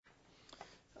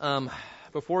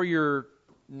Before you're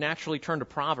naturally turn to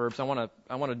Proverbs, I want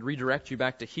to redirect you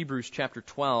back to Hebrews chapter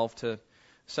 12 to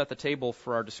set the table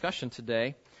for our discussion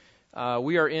today.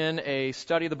 We are in a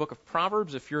study of the book of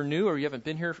Proverbs. If you're new or you haven't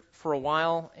been here for a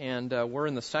while, and we're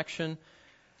in the section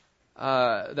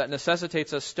that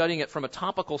necessitates us studying it from a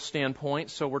topical standpoint.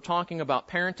 So we're talking about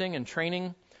parenting and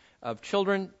training of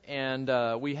children,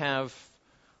 and we have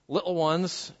little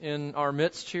ones in our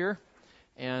midst here.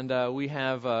 And we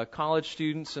have college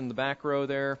students in the back row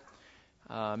there.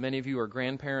 Many of you are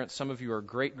grandparents. Some of you are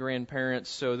great-grandparents.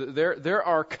 So there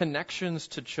are connections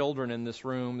to children in this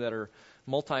room that are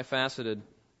multifaceted.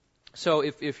 So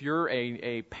if you're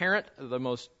a parent, the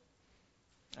most,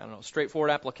 straightforward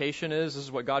application is this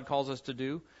is what God calls us to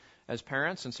do as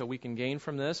parents, and so we can gain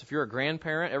from this. If you're a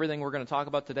grandparent, everything we're going to talk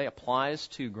about today applies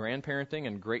to grandparenting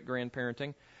and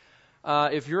great-grandparenting.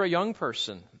 If you're a young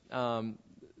person,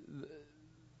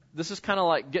 this is kind of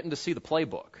like getting to see the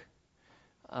playbook.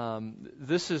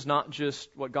 This is not just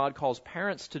what God calls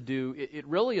parents to do. It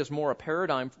really is more a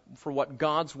paradigm for what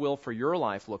God's will for your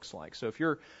life looks like. So if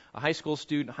you're a high school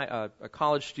student, a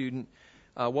college student,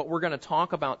 what we're going to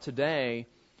talk about today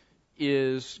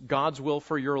is God's will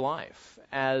for your life,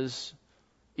 as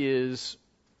is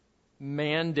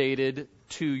mandated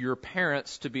to your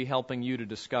parents to be helping you to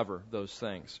discover those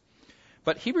things.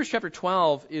 But Hebrews chapter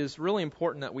 12 is really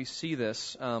important that we see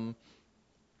this.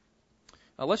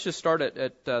 Let's just start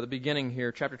at the beginning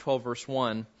here, chapter 12, verse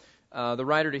 1. The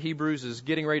writer to Hebrews is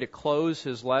getting ready to close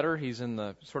his letter. He's in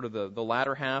the sort of the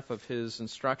latter half of his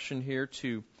instruction here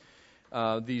to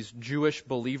these Jewish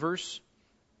believers.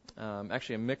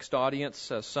 Actually a mixed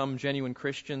audience, some genuine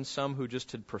Christians, some who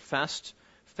just had professed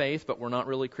faith but were not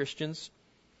really Christians.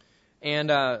 And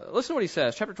listen to what he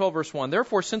says, chapter 12, verse 1.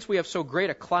 Therefore, since we have so great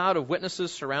a cloud of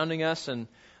witnesses surrounding us, and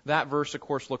that verse, of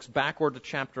course, looks backward to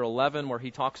chapter 11, where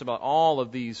he talks about all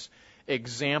of these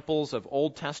examples of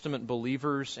Old Testament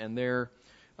believers and their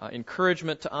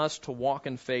encouragement to us to walk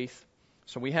in faith.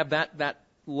 So we have that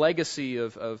legacy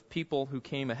of people who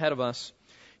came ahead of us.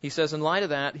 He says, in light of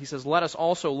that, he says, let us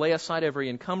also lay aside every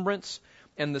encumbrance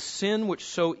and the sin which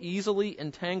so easily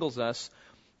entangles us,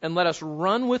 and let us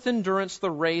run with endurance the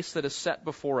race that is set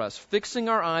before us, fixing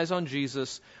our eyes on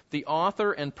Jesus, the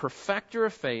author and perfecter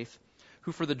of faith,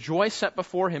 who for the joy set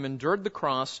before him endured the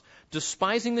cross,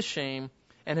 despising the shame,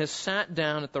 and has sat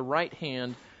down at the right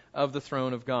hand of the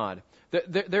throne of God.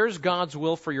 There's God's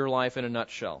will for your life in a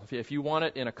nutshell. If you want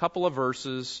it in a couple of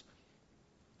verses,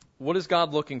 what is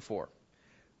God looking for?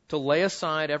 To lay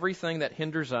aside everything that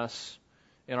hinders us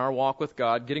in our walk with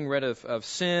God, getting rid of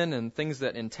sin and things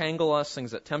that entangle us,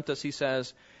 things that tempt us, he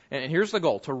says. And here's the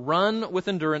goal, to run with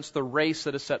endurance the race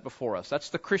that is set before us. That's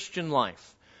the Christian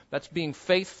life. That's being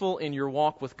faithful in your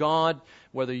walk with God,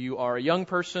 whether you are a young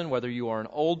person, whether you are an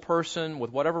old person,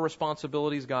 with whatever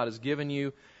responsibilities God has given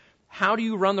you. How do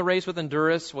you run the race with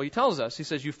endurance? Well, he tells us, he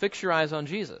says, you fix your eyes on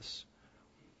Jesus.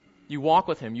 You walk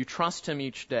with him. You trust him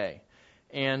each day.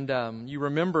 And you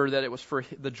remember that it was for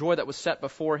the joy that was set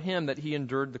before him that he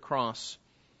endured the cross.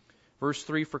 Verse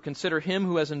 3, for consider him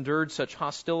who has endured such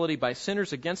hostility by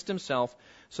sinners against himself,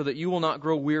 so that you will not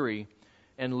grow weary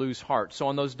and lose heart. So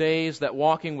on those days that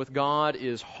walking with God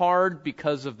is hard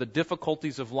because of the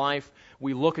difficulties of life,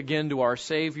 we look again to our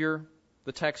Savior,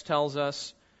 the text tells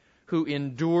us, who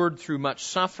endured through much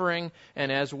suffering.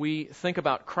 And as we think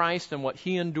about Christ and what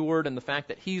he endured and the fact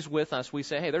that he's with us, we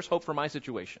say, hey, there's hope for my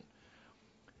situation.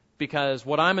 Because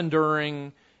what I'm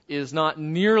enduring is not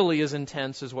nearly as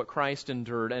intense as what Christ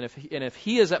endured. And if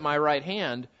he is at my right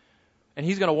hand and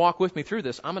he's going to walk with me through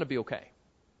this, I'm going to be okay.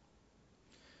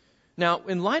 Now,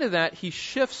 in light of that, he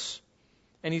shifts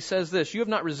and he says this, you have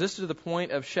not resisted to the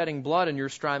point of shedding blood in your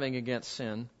striving against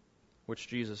sin, which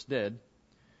Jesus did,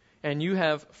 and you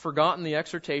have forgotten the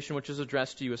exhortation which is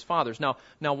addressed to you as fathers. Now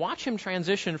watch him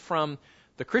transition from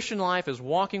the Christian life as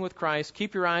walking with Christ,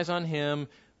 keep your eyes on him,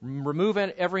 remove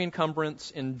every encumbrance,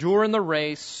 endure in the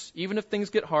race, even if things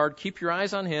get hard, keep your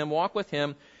eyes on him, walk with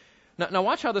him. Now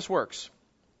watch how this works.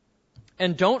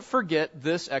 And don't forget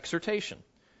this exhortation.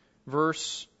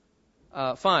 Verse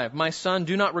 5, my son,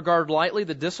 do not regard lightly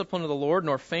the discipline of the Lord,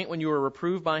 nor faint when you are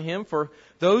reproved by him. For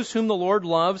those whom the Lord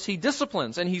loves, he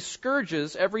disciplines, and he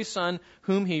scourges every son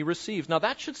whom he receives. Now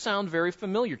that should sound very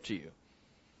familiar to you.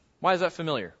 Why is that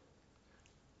familiar?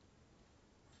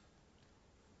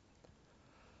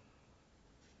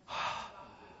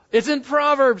 It's in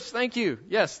Proverbs. Thank you.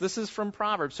 Yes, this is from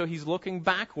Proverbs. So he's looking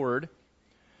backward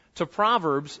to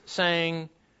Proverbs saying,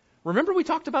 remember we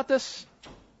talked about this?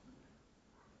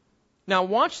 Now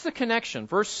watch the connection.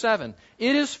 Verse 7.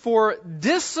 It is for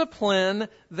discipline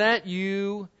that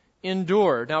you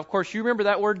endure. Now, of course, you remember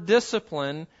that word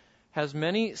discipline has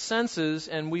many senses,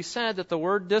 and we said that the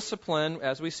word discipline,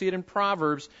 as we see it in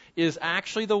Proverbs, is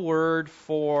actually the word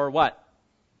for what?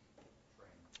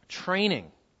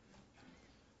 Training.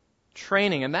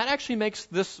 Training. And that actually makes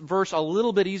this verse a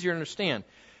little bit easier to understand.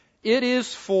 It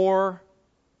is for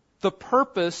the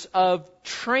purpose of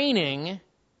training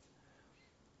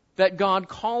that God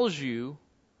calls you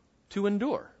to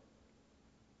endure.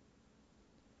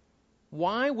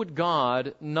 Why would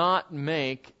God not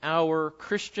make our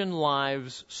Christian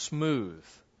lives smooth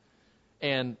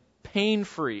and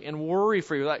pain-free and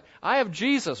worry-free? Like, I have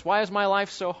Jesus. Why is my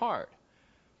life so hard?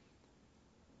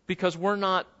 Because we're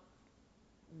not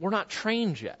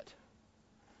trained yet.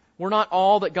 We're not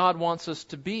all that God wants us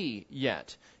to be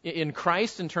yet. In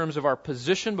Christ, in terms of our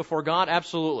position before God,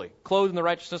 absolutely. Clothed in the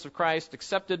righteousness of Christ,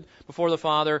 accepted before the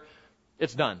Father,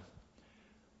 it's done.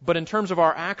 But in terms of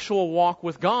our actual walk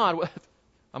with God,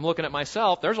 I'm looking at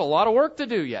myself, there's a lot of work to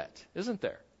do yet, isn't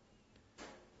there?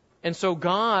 And so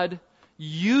God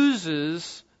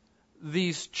uses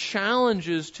these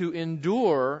challenges to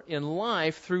endure in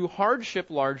life through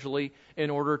hardship largely in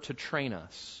order to train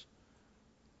us.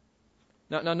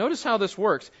 Now notice how this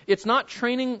works. It's not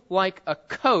training like a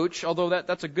coach, although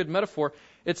that's a good metaphor.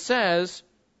 It says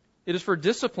it is for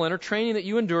discipline or training that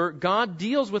you endure. God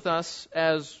deals with us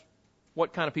as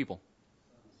what kind of people?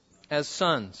 As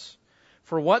sons.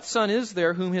 For what son is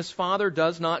there whom his father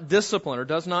does not discipline or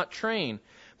does not train?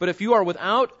 But if you are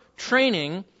without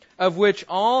training, of which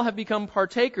all have become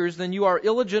partakers, then you are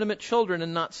illegitimate children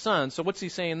and not sons. So what's he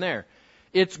saying there?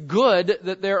 It's good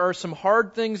that there are some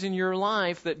hard things in your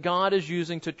life that God is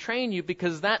using to train you,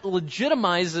 because that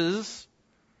legitimizes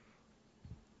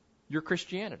your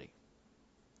Christianity.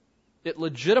 It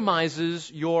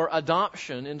legitimizes your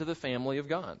adoption into the family of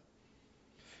God.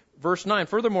 Verse 9,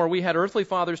 furthermore, we had earthly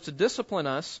fathers to discipline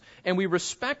us, and we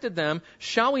respected them.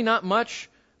 Shall we not much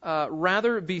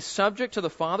rather be subject to the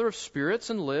Father of spirits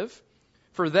and live?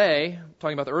 For they,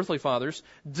 talking about the earthly fathers,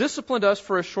 disciplined us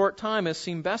for a short time as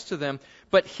seemed best to them,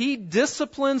 but He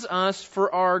disciplines us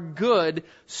for our good,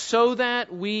 so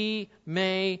that we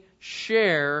may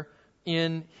share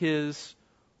in His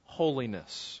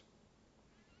holiness.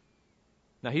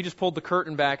 Now, He just pulled the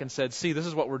curtain back and said, see, this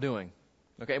is what we're doing.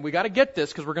 Okay, and we got to get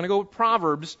this, because we're going to go with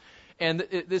Proverbs, and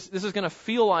this is going to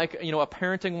feel like, a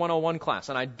parenting 101 class,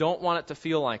 and I don't want it to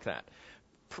feel like that.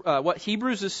 What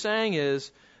Hebrews is saying is,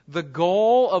 the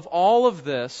goal of all of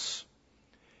this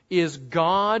is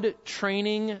God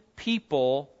training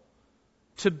people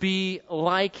to be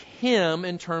like Him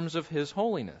in terms of His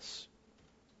holiness.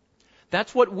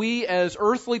 That's what we as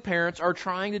earthly parents are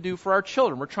trying to do for our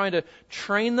children. We're trying to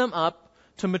train them up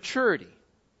to maturity,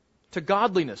 to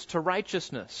godliness, to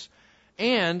righteousness.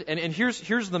 And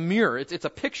here's the mirror. It's a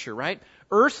picture, right?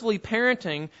 Earthly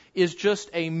parenting is just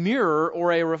a mirror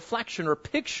or a reflection or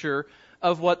picture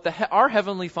of what our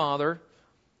Heavenly Father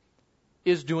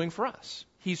is doing for us.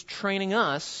 He's training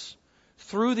us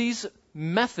through these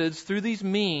methods, through these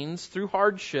means, through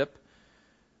hardship,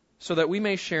 so that we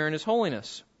may share in His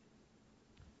holiness.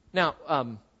 Now,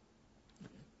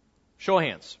 show of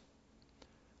hands.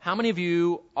 How many of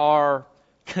you are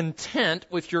content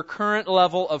with your current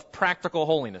level of practical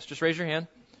holiness? Just raise your hand.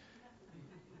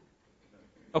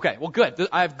 Okay, well, good.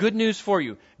 I have good news for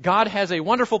you. God has a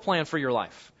wonderful plan for your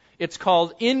life. It's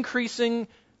called increasing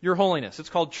your holiness. It's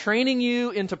called training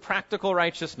you into practical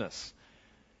righteousness.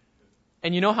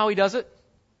 And you know how He does it?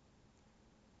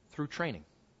 Through training.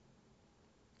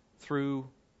 Through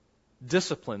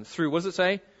discipline. Through, what does it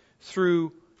say?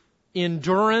 Through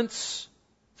endurance.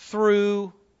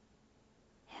 Through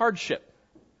hardship.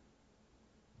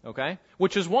 Okay?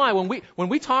 Which is why when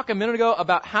we talk a minute ago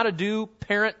about how to do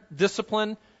parent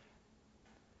discipline,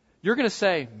 you're going to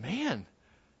say, man,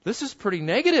 this is pretty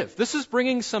negative. This is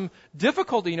bringing some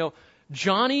difficulty.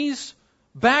 Johnny's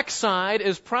backside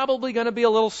is probably going to be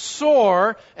a little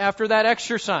sore after that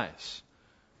exercise.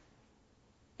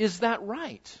 Is that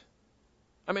right?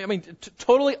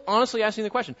 Totally honestly asking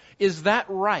the question, is that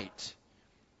right?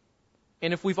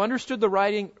 And if we've understood the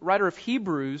writer of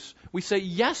Hebrews, we say,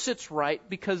 yes, it's right,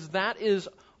 because that is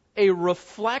a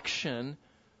reflection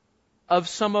of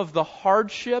some of the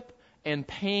hardship and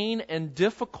pain and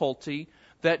difficulty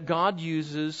that God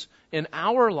uses in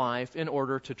our life in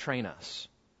order to train us.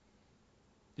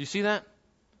 Do you see that?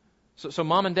 So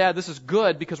Mom and Dad, this is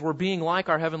good because we're being like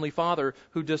our Heavenly Father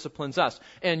who disciplines us.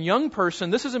 And young person,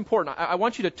 this is important. I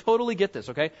want you to totally get this,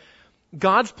 okay?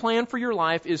 God's plan for your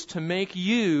life is to make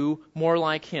you more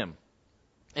like Him.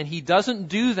 And He doesn't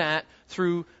do that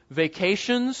through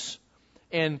vacations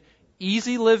and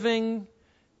easy living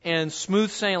and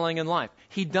smooth sailing in life.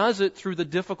 He does it through the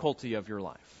difficulty of your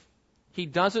life. He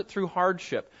does it through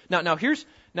hardship. Now I'm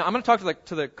going to talk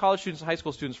to the college students and high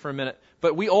school students for a minute,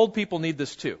 but we old people need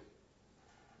this too.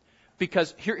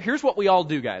 Because here's what we all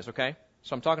do, guys, okay?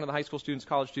 So I'm talking to the high school students,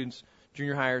 college students,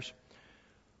 junior hires.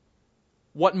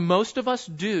 What most of us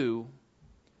do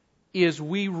is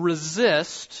we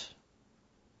resist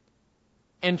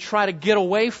and try to get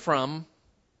away from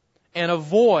and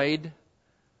avoid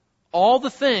all the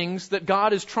things that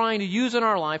God is trying to use in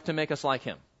our life to make us like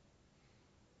Him.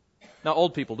 Now,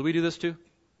 old people, do we do this too?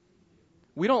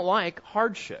 We don't like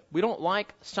hardship. We don't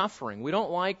like suffering. We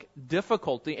don't like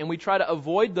difficulty, and we try to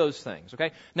avoid those things,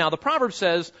 okay? Now, the proverb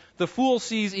says, the fool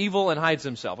sees evil and hides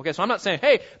himself, okay? So I'm not saying,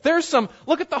 hey,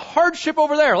 look at the hardship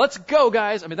over there. Let's go,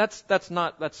 guys. I mean,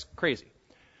 that's crazy.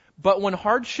 But when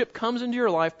hardship comes into your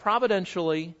life,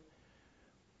 providentially,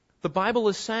 the Bible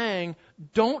is saying,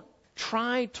 don't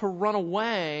try to run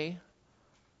away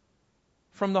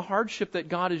from the hardship that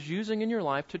God is using in your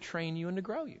life to train you and to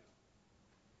grow you.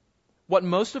 What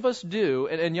most of us do,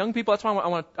 and young people, that's why I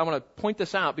want to point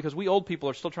this out, because we old people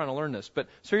are still trying to learn this. But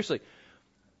seriously,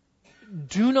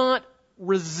 do not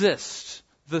resist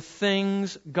the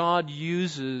things God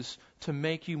uses to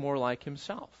make you more like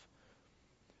Himself.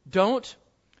 Don't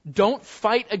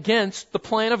fight against the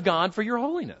plan of God for your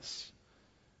holiness.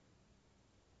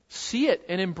 See it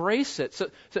and embrace it. So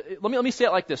let me say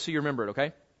it like this so you remember it,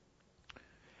 okay?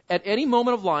 At any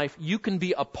moment of life, you can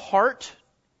be a part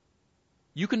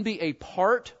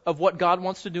of what God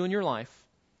wants to do in your life,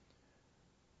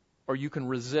 or you can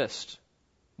resist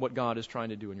what God is trying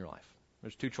to do in your life.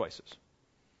 There's two choices.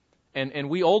 And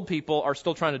we old people are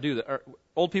still trying to do that.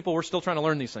 Old people, we're still trying to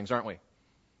learn these things, aren't we?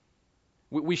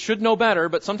 We should know better,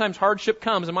 but sometimes hardship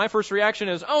comes, and my first reaction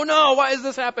is, oh no, why is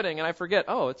this happening? And I forget,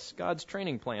 it's God's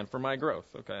training plan for my growth.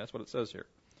 Okay, that's what it says here.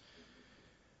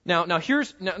 Now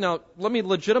let me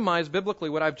legitimize biblically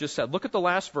what I've just said. Look at the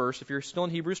last verse, if you're still in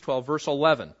Hebrews 12, verse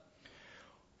 11.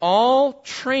 All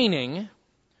training,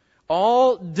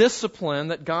 all discipline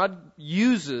that God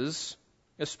uses,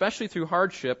 especially through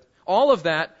hardship, all of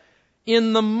that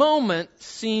in the moment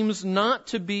seems not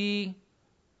to be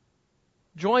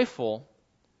joyful,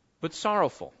 but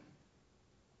sorrowful.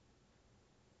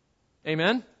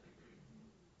 Amen?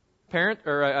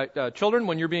 Children,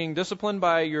 when you're being disciplined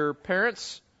by your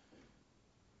parents,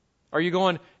 are you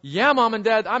going, yeah, Mom and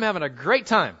Dad, I'm having a great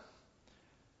time.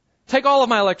 Take all of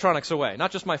my electronics away,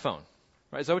 not just my phone.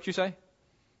 Right? Is that what you say?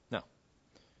 No.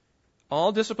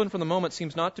 All discipline from the moment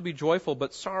seems not to be joyful,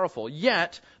 but sorrowful.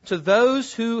 Yet, to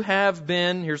those who have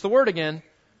been, here's the word again,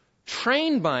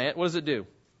 trained by it, what does it do?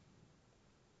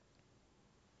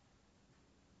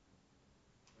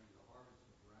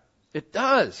 It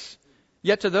does.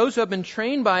 Yet to those who have been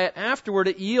trained by it, afterward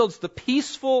it yields the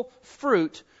peaceful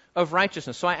fruit of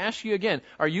righteousness. So I ask you again,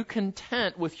 are you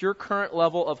content with your current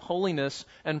level of holiness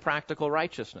and practical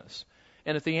righteousness?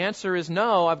 And if the answer is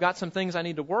no, I've got some things I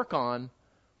need to work on,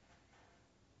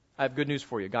 I have good news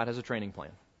for you. God has a training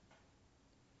plan.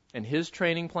 And His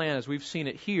training plan, as we've seen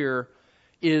it here,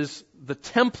 is the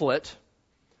template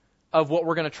of what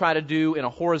we're going to try to do in a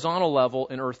horizontal level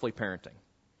in earthly parenting.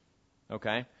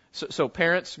 Okay? So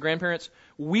parents, grandparents,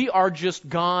 we are just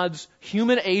God's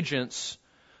human agents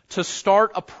to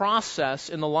start a process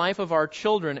in the life of our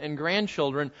children and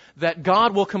grandchildren that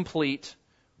God will complete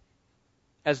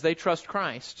as they trust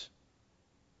Christ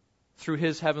through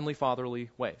His heavenly fatherly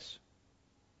ways.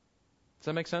 Does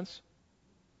that make sense?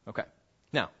 Okay.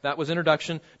 Now, that was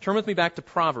introduction. Turn with me back to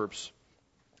Proverbs.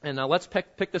 And now let's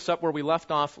pick this up where we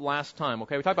left off last time.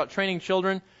 Okay, we talked about training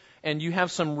children, and you have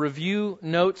some review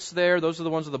notes there. Those are the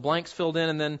ones with the blanks filled in,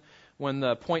 and then when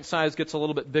the point size gets a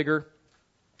little bit bigger,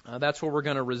 that's where we're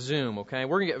going to resume, okay?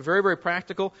 We're going to get very, very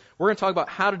practical. We're going to talk about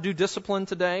how to do discipline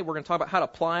today. We're going to talk about how to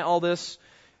apply all this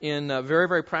in very,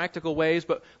 very practical ways.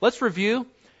 But let's review.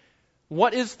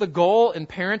 What is the goal in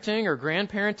parenting or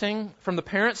grandparenting? From the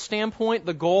parent's standpoint,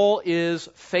 the goal is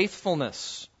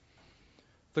faithfulness.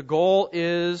 The goal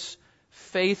is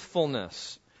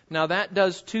faithfulness. Now that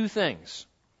does two things.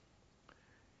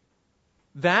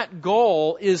 That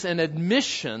goal is an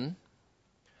admission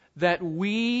that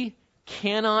we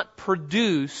cannot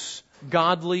produce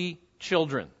godly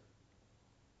children.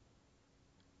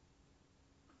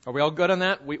 Are we all good on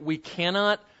that? We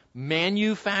cannot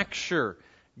manufacture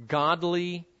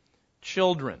godly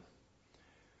children.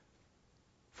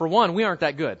 For one, we aren't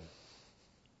that good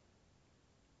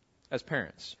as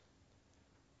parents.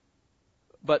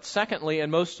 But secondly,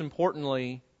 and most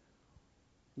importantly,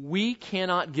 we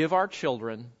cannot give our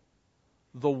children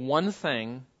the one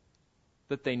thing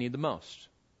that they need the most,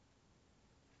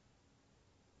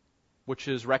 which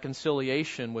is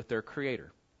reconciliation with their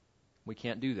Creator. We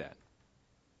can't do that.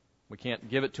 We can't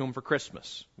give it to them for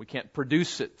Christmas. We can't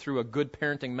produce it through a good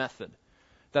parenting method.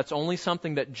 That's only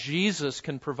something that Jesus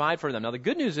can provide for them. Now, the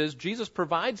good news is Jesus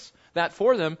provides that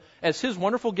for them as His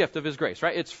wonderful gift of His grace,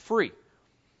 right? It's free.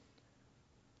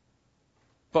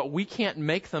 But we can't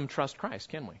make them trust Christ,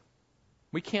 can we?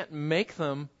 We can't make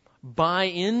them buy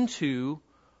into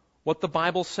what the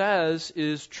Bible says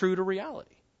is true to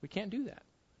reality. We can't do that.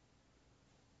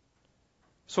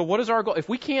 So what is our goal? If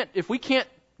we can't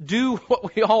do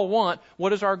what we all want,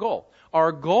 what is our goal?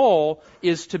 Our goal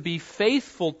is to be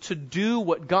faithful to do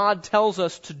what God tells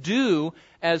us to do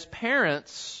as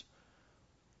parents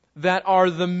that are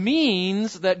the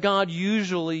means that God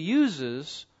usually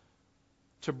uses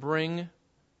to bring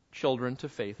children to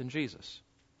faith in Jesus.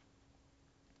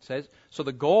 So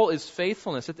the goal is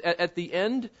faithfulness. At the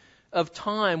end of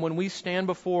time, when we stand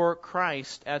before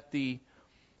Christ at the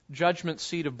judgment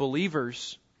seat of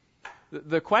believers,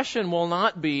 the question will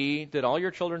not be, did all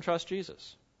your children trust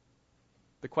Jesus?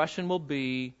 The question will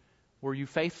be, were you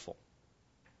faithful?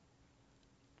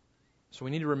 So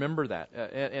we need to remember that.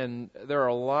 And there are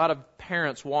a lot of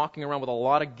parents walking around with a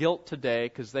lot of guilt today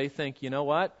because they think, you know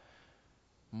what?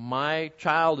 My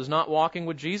child is not walking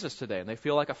with Jesus today, and they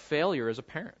feel like a failure as a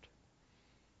parent.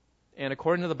 And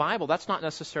according to the Bible, that's not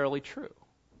necessarily true.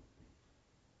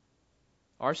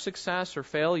 Our success or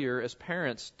failure as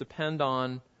parents depend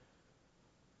on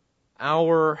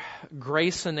our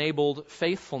grace-enabled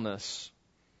faithfulness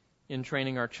in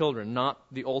training our children, not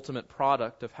the ultimate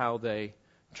product of how they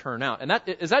turn out. And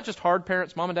is that just hard,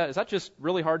 parents, mom and dad? Is that just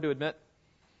really hard to admit?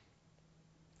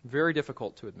 Very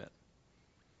difficult to admit.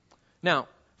 Now,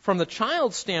 from the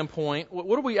child's standpoint,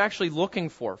 what are we actually looking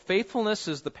for? Faithfulness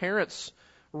is the parent's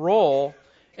role,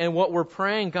 and what we're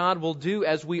praying God will do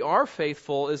as we are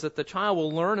faithful is that the child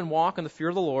will learn and walk in the fear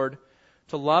of the Lord,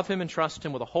 to love Him and trust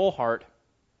Him with a whole heart,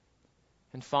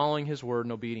 and following His word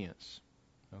in obedience.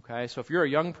 Okay, so if you're a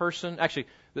young person, actually,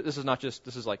 this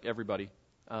is like everybody.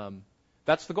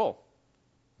 That's the goal,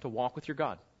 to walk with your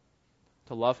God,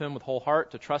 to love Him with whole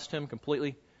heart, to trust Him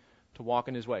completely, to walk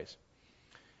in His ways.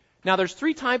 Now, there's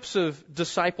 3 types of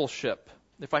discipleship,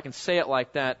 if I can say it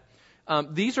like that.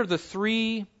 These are the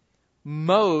 3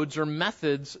 modes or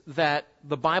methods that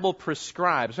the Bible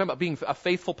prescribes. It's talking about being a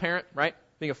faithful parent, right?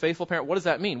 Being a faithful parent. What does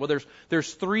that mean? Well,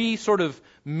 there's 3 sort of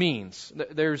means.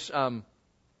 There's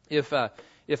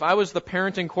if I was the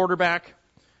parenting quarterback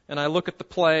and I look at the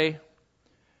play,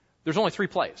 there's only 3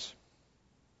 plays,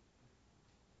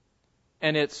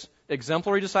 and it's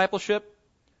exemplary discipleship,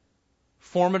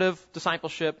 formative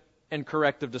discipleship, and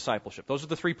corrective discipleship. Those are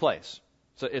the 3 plays.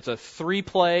 So it's a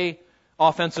 3-play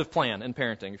offensive plan in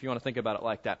parenting, if you want to think about it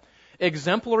like that.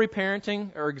 Exemplary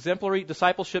parenting or exemplary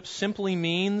discipleship simply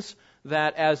means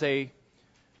that as a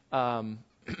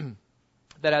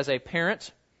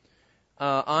parent,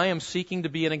 I am seeking to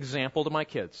be an example to my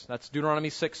kids. That's Deuteronomy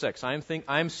 6:6.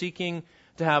 I am seeking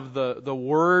to have the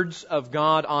words of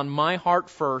God on my heart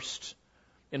first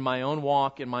in my own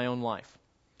walk, in my own life.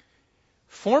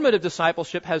 Formative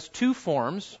discipleship has 2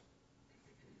 forms.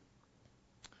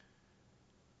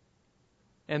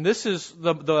 And this is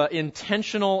the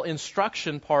intentional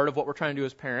instruction part of what we're trying to do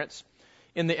as parents.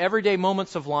 In the everyday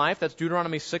moments of life, that's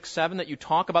Deuteronomy 6:7, that you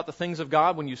talk about the things of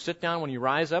God when you sit down, when you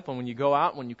rise up, and when you go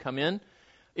out, when you come in.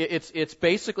 It's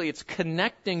basically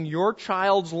connecting your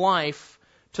child's life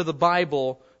to the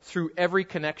Bible through every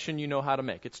connection you know how to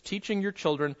make. It's teaching your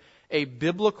children a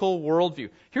biblical worldview.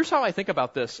 Here's how I think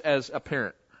about this as a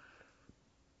parent.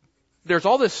 There's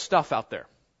all this stuff out there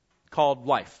called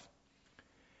life.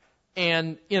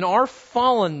 And in our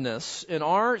fallenness, in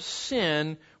our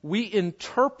sin, we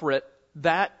interpret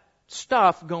that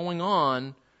stuff going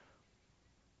on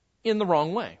in the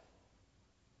wrong way.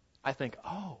 I think,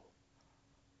 oh,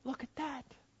 look at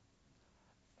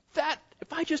that.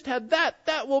 If I just had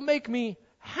that will make me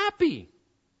happy.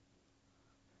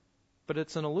 But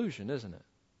it's an illusion, isn't it?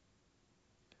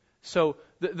 So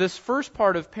this first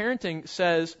part of parenting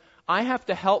says, I have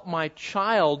to help my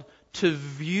child to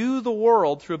view the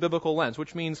world through a biblical lens,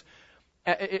 which means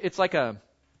it's like the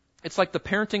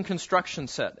parenting construction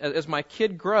set. As my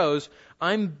kid grows,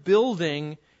 I'm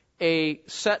building a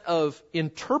set of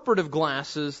interpretive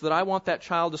glasses that I want that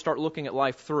child to start looking at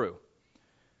life through.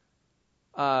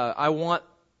 I want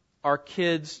our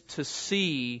kids to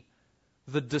see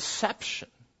the deception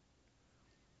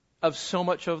of so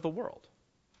much of the world,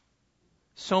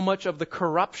 so much of the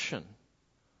corruption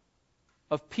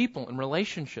of people and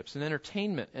relationships and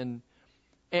entertainment,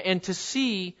 and to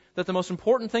see that the most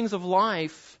important things of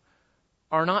life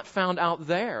are not found out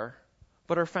there,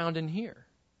 but are found in here.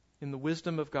 in the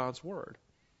wisdom of God's Word.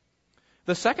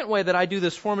 The second way that I do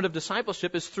this formative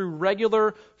discipleship is through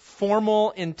regular,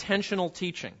 formal, intentional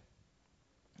teaching.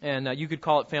 And you could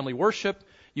call it family worship,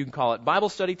 you can call it Bible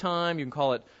study time, you can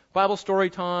call it Bible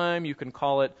story time, you can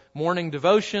call it morning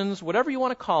devotions, whatever you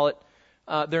want to call it.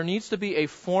 There needs to be a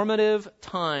formative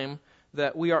time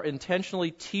that we are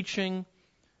intentionally teaching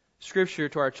Scripture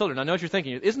to our children. I know what you're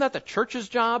thinking. Isn't that the church's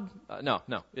job? No.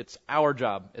 It's our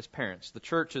job as parents. The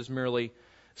church is merely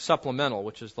supplemental,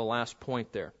 which is the last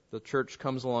point there. The church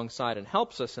comes alongside and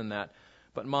helps us in that,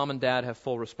 but mom and dad have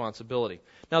full responsibility.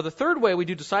 Now, the third way we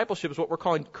do discipleship is what we're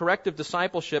calling corrective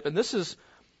discipleship, and this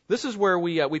is where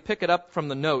we pick it up from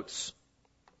the notes.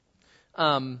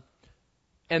 And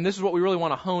this is what we really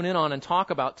want to hone in on and talk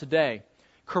about today.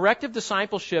 Corrective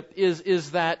discipleship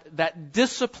is that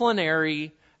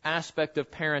disciplinary aspect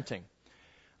of parenting.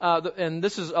 And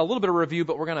this is a little bit of a review,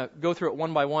 but we're going to go through it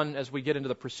one by one as we get into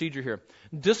the procedure here.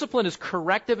 Discipline is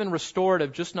corrective and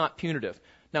restorative, just not punitive.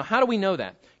 Now, how do we know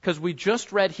that? Because we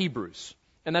just read Hebrews,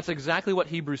 and that's exactly what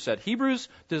Hebrews said. Hebrews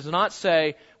does not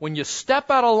say, when you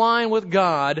step out of line with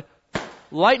God,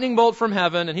 lightning bolt from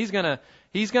heaven, and He's going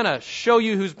to show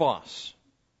you who's boss.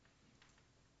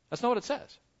 That's not what it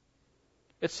says.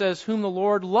 It says, whom the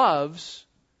Lord loves,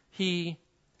 He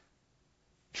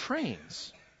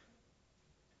trains.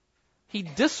 He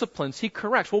disciplines, He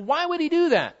corrects. Well, why would He do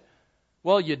that?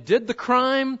 Well, you did the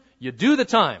crime, you do the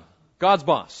time. God's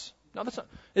boss. No, that's not.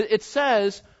 It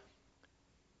says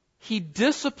He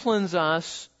disciplines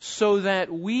us so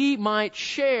that we might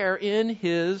share in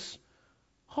His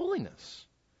holiness.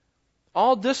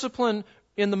 All discipline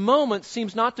in the moment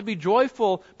seems not to be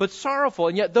joyful but sorrowful,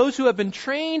 and yet those who have been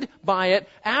trained by it,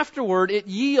 afterward it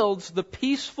yields the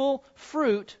peaceful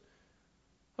fruit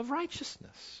of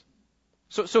righteousness.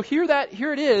 So here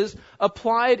it is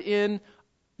applied in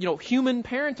human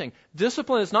parenting.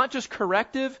 Discipline is not just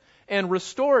corrective and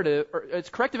restorative, or it's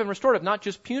corrective and restorative, not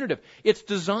just punitive. It's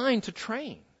designed to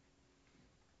train.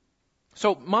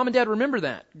 So mom and dad, remember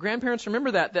that. Grandparents,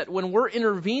 remember that when we're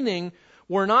intervening,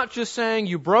 we're not just saying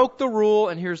you broke the rule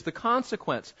and here's the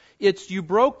consequence. It's you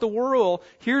broke the rule,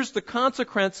 here's the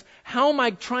consequence. How am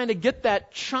I trying to get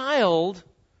that child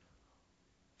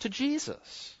to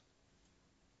Jesus?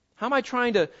 How am I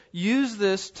trying to use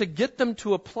this to get them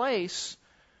to a place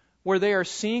where they are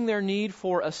seeing their need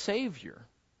for a Savior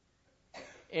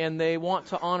and they want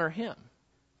to honor Him?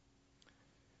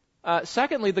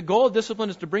 Secondly, the goal of discipline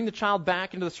is to bring the child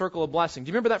back into the circle of blessing. Do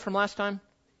you remember that from last time?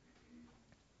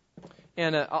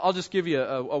 And I'll just give you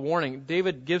a warning.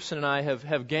 David Gibson and I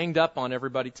have ganged up on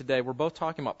everybody today. We're both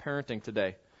talking about parenting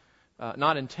today.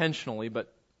 Not intentionally,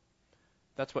 but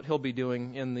that's what he'll be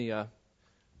doing in the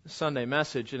Sunday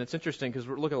message. And it's interesting because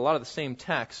we're looking at a lot of the same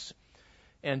texts.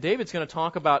 And David's going to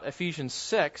talk about Ephesians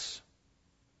 6.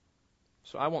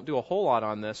 So I won't do a whole lot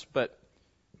on this, but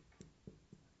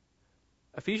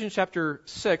Ephesians chapter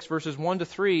 6, verses 1 to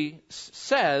 3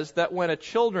 says that when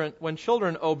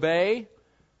children obey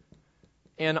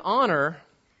and honor,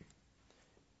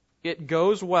 it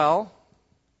goes well,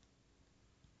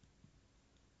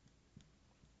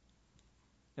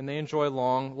 and they enjoy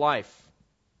long life.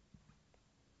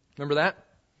 Remember that?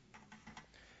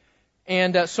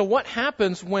 And so what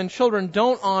happens when children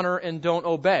don't honor and don't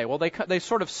obey? Well, they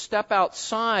sort of step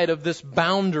outside of this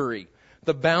boundary.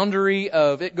 The boundary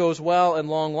of it goes well and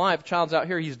long life. Child's out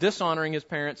here, he's dishonoring his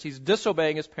parents, he's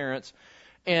disobeying his parents,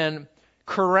 and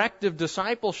corrective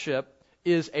discipleship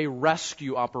is a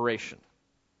rescue operation.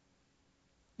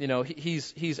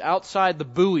 He's outside the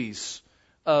buoys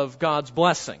of God's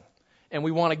blessing, and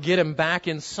we want to get him back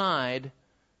inside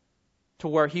to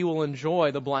where he will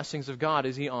enjoy the blessings of God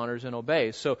as he honors and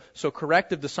obeys. So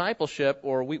corrective discipleship,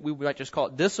 or we might just call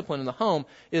it discipline in the home,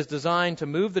 is designed to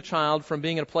move the child from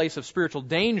being in a place of spiritual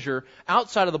danger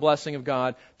outside of the blessing of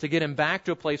God to get him back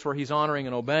to a place where he's honoring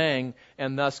and obeying,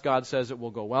 and thus God says it will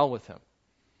go well with him.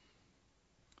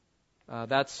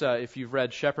 That's if you've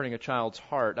read Shepherding a Child's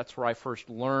Heart, that's where I first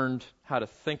learned how to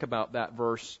think about that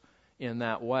verse in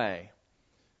that way.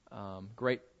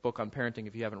 Great book on parenting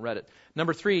if you haven't read it.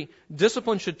 Number 3,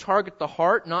 discipline should target the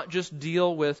heart, not just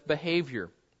deal with behavior.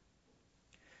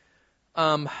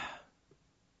 Why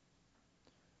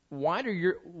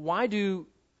do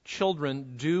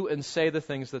children do and say the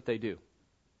things that they do?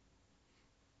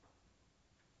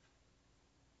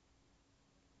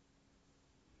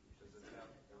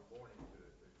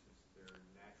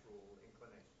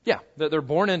 Yeah, they're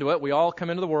born into it. We all come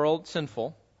into the world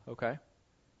sinful. Okay.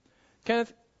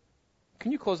 Kenneth,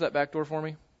 can you close that back door for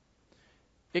me?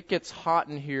 It gets hot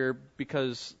in here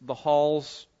because the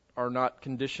halls are not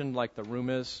conditioned like the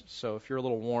room is. So if you're a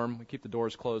little warm, we keep the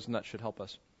doors closed, and that should help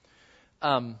us.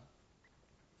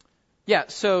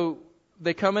 So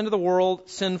they come into the world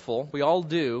sinful. We all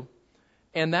do.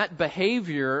 And that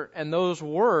behavior and those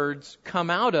words come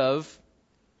out of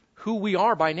who we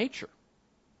are by nature.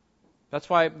 That's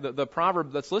why the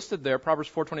proverb that's listed there, Proverbs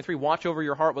 4:23, watch over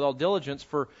your heart with all diligence,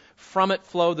 for from it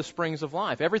flow the springs of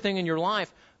life. Everything in your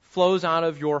life flows out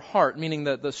of your heart, meaning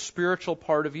the spiritual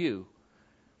part of you.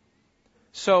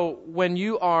 So when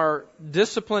you are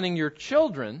disciplining your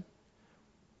children,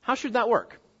 how should that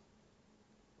work?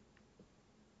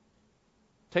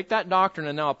 Take that doctrine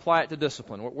and now apply it to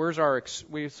discipline. Where's our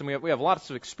we have lots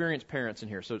of experienced parents in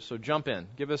here, so jump in.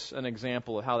 Give us an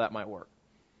example of how that might work.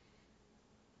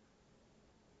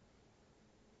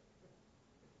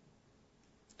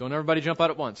 Don't everybody jump out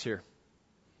at once here.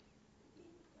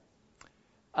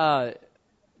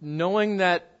 Knowing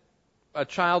that a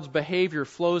child's behavior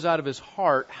flows out of his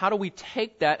heart, how do we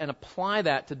take that and apply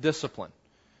that to discipline,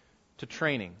 to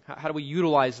training? How do we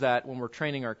utilize that when we're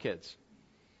training our kids?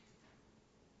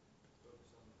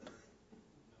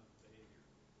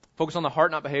 Focus on the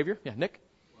heart, not behavior? Yeah, Nick?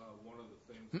 One of the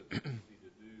things that's easy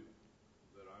to do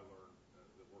that I learned that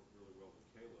worked really well with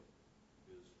Caleb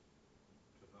is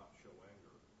to not show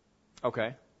anger.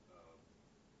 Okay.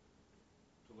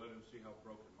 To let him see how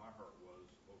broken my heart was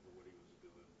over what he was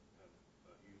doing, and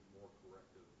use more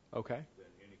corrective than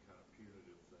any kind of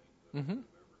punitive thing that I could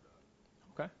have ever done.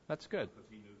 Okay, that's good. Because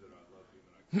he knew that I loved him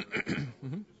and I cared. I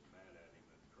wasn't just mad at him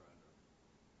and trying to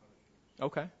punish him.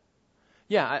 Okay.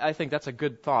 Yeah, I think that's a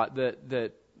good thought,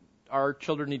 that our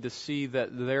children need to see that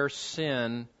their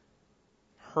sin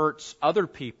hurts other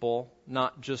people,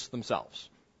 not just themselves,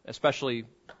 especially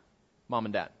mom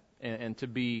and dad. And to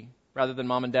be, rather than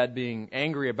mom and dad being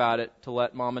angry about it, to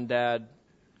let mom and dad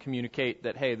communicate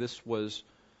that, hey, this was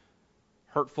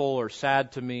hurtful or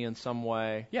sad to me in some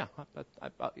way. Yeah,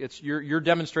 it's you're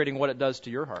demonstrating what it does to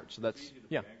your heart. So that's,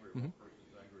 yeah. Angry at one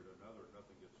person's angry at another,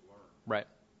 nothing gets learned.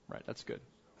 Right. That's good.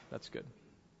 That's good.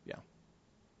 Yeah.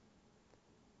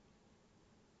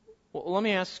 Well, let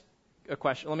me ask a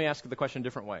question. Let me ask the question a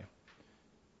different way.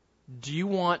 Do you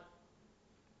want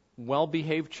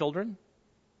well-behaved children?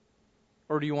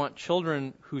 Or do you want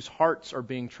children whose hearts are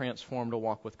being transformed to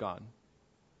walk with God?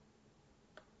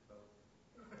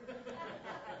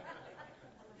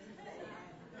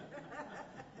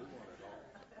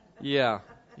 Yeah.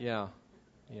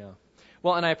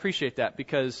 Well, and I appreciate that,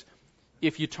 because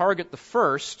if you target the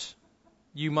first,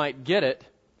 you might get it,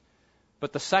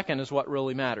 but the second is what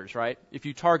really matters, right? If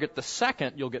you target the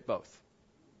second, you'll get both.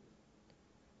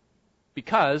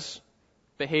 Because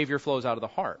behavior flows out of the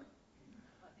heart.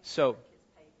 So,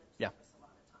 yeah.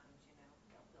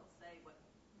 They'll say what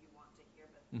you want to hear,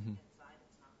 but inside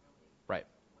it's not really Right.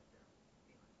 what they're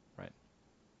feeling. Right.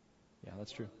 Yeah,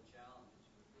 that's true. One of the challenges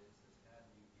with this is how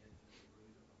do you get to the root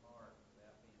of the heart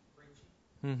without being preachy?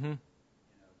 Mm-hmm.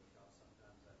 Because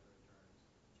sometimes that turns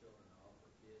children off, or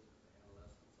kids or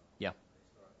adolescents off. Yeah. They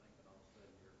start thinking all of a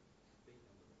sudden you're speaking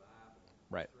them to the Bible and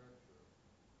Right. Scripture,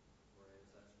 whereas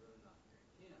that's really not your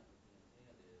intent. The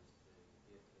intent is to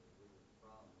get to the root of the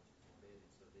problem, which is embedded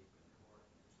so deep in your heart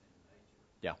and your sin nature.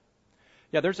 Yeah.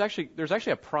 Yeah, there's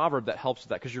actually a proverb that helps with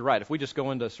that, because you're right. If we just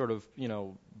go into sort of,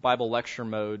 Bible lecture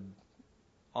mode,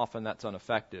 often that's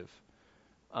ineffective.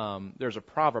 There's a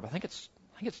proverb, I think it's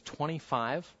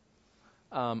 25.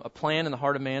 A plan in the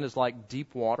heart of man is like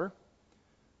deep water,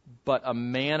 but a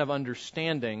man of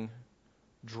understanding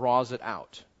draws it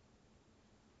out.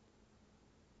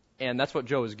 And that's what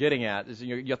Joe is getting at, is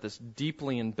you got this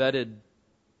deeply embedded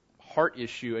heart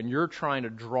issue, and you're trying to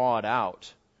draw it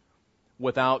out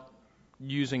without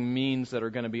using means that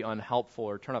are going to be unhelpful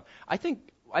or turn up. I think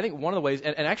one of the ways,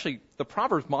 and actually the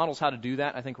Proverbs models how to do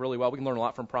that, I think, really well. We can learn a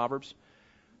lot from Proverbs.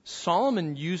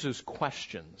 Solomon uses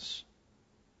questions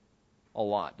a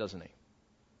lot, doesn't he?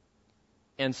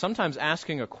 And sometimes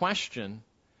asking a question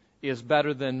is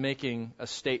better than making a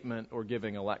statement or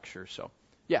giving a lecture. So,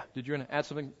 yeah, did you want to add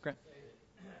something, Grant?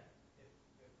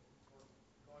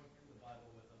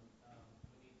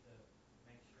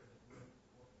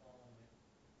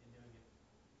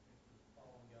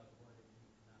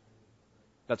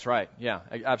 That's right. Yeah,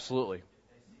 absolutely.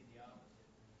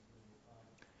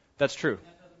 That's true.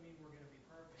 That doesn't mean we're going to be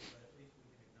perfect, but at least we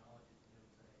can acknowledge it and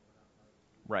say we're not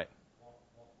perfect. Right. Walk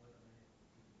with them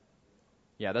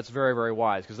and Yeah, that's very, very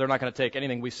wise, because they're not going to take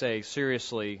anything we say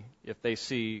seriously if they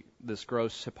see this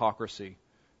gross hypocrisy.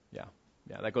 Yeah,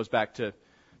 that goes back to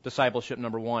discipleship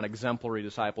number 1. Exemplary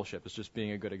discipleship is just being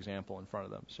a good example in front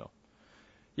of them. So,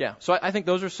 yeah, so I think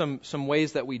those are some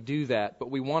ways that we do that,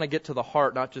 but we want to get to the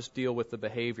heart, not just deal with the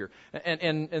behavior.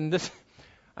 And this,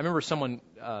 I remember someone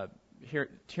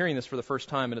hearing this for the first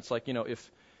time, and it's like,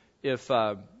 if if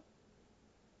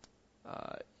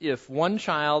one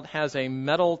child has a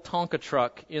metal Tonka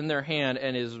truck in their hand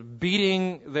and is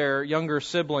beating their younger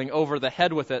sibling over the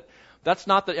head with it, that's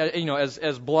not the,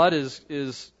 as blood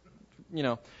is,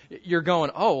 you're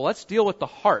going, oh, let's deal with the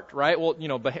heart, right? Well,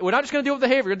 we're not just going to deal with the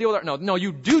behavior, we're going to deal with no,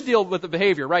 you do deal with the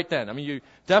behavior right then. I mean, you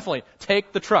definitely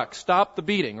take the truck, stop the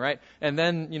beating, right? And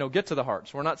then, get to the heart.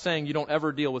 So we're not saying you don't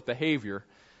ever deal with behavior.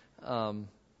 Don't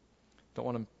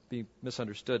want to be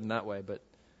misunderstood in that way, but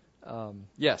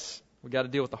yes, we got to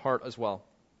deal with the heart as well.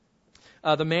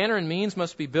 The manner and means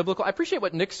must be biblical. I appreciate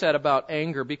what Nick said about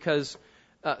anger, because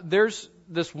there's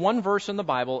this one verse in the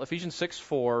Bible, Ephesians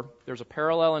 6:4. There's a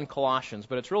parallel in Colossians,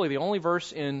 but it's really the only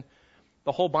verse in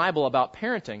the whole Bible about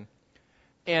parenting.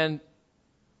 And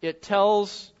it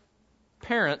tells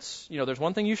parents, there's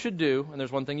one thing you should do and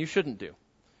there's one thing you shouldn't do.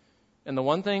 And the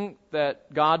one thing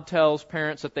that God tells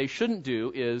parents that they shouldn't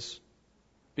do is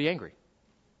be angry,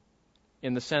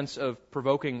 in the sense of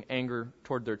provoking anger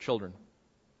toward their children.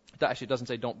 Actually, it doesn't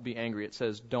say don't be angry. It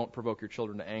says don't provoke your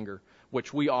children to anger,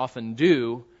 which we often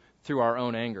do through our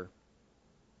own anger.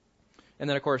 And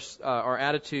then, of course, our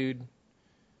attitude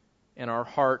and our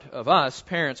heart of us,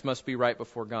 parents, must be right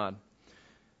before God.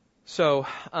 So,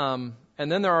 and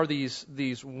then there are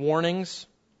these warnings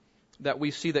that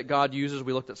we see that God uses.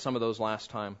 We looked at some of those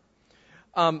last time.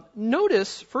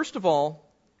 Notice, first of all,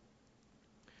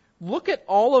 look at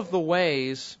all of the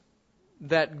ways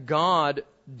that God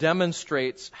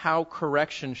demonstrates how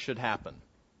correction should happen.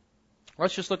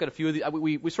 Let's just look at a few of these.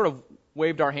 We sort of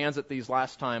waved our hands at these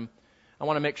last time. I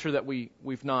want to make sure that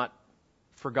we've not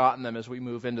forgotten them as we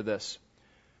move into this.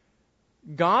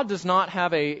 God does not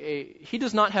have He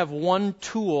does not have one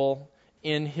tool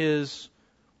in His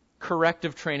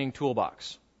corrective training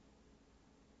toolbox.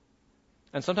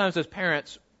 And sometimes as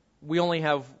parents, we only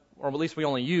have, or at least we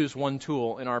only use one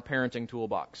tool in our parenting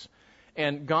toolbox.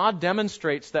 And God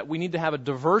demonstrates that we need to have a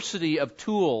diversity of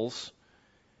tools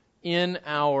in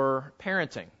our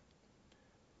parenting.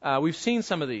 We've seen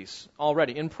some of these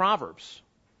already in Proverbs.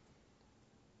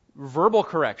 Verbal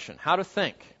correction, how to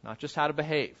think, not just how to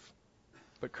behave.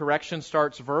 But correction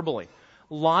starts verbally.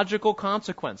 Logical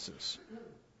consequences.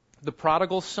 The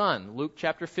prodigal son, Luke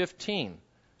chapter 15.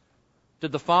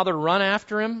 Did the father run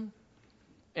after him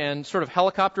and sort of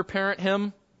helicopter parent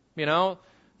him?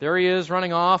 There he is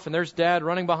running off, and there's dad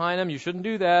running behind him. You shouldn't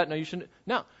do that. No, you shouldn't.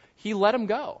 No, he let him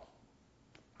go.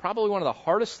 Probably one of the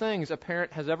hardest things a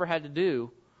parent has ever had to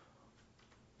do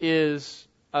is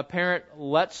a parent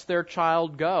lets their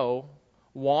child go,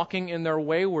 walking in their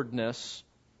waywardness,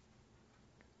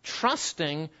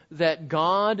 trusting that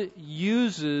God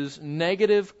uses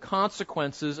negative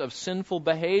consequences of sinful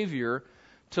behavior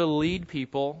to lead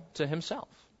people to Himself.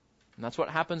 And that's what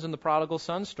happens in the prodigal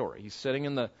son story. He's sitting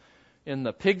in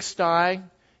the pigsty.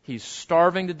 He's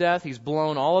starving to death. He's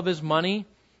blown all of his money.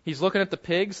 He's looking at the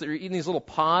pigs that are eating these little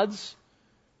pods,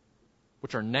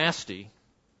 which are nasty.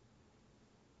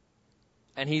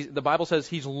 And the Bible says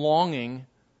he's longing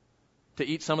to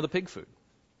eat some of the pig food.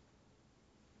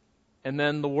 And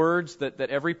then the words that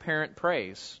every parent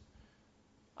prays,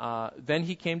 then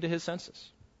he came to his senses.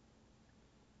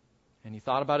 And he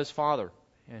thought about his father.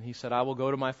 And he said, I will go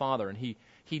to my father. And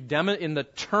in the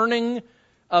turning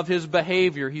of his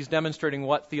behavior, he's demonstrating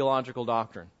what theological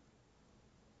doctrine?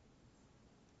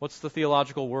 What's the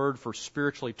theological word for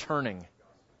spiritually turning?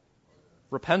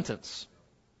 Repentance.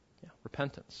 Yeah,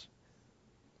 repentance.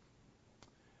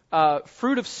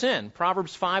 Fruit of sin.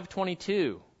 Proverbs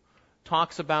 5:22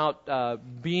 talks about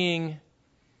being.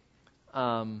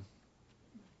 Actually,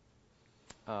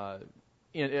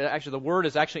 the word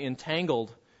is actually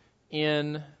entangled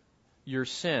in your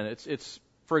sin. It's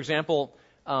for example,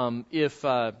 if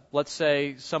let's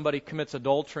say somebody commits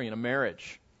adultery in a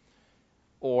marriage,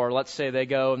 or let's say they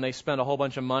go and they spend a whole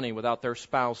bunch of money without their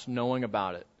spouse knowing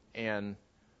about it, and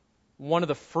one of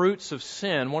the fruits of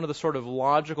sin, one of the sort of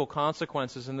logical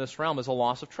consequences in this realm is a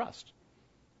loss of trust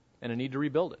and a need to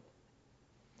rebuild it.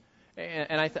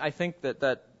 And I think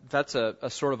that's a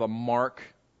sort of a mark,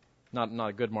 not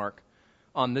a good mark,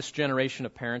 on this generation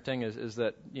of parenting is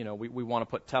that, we want to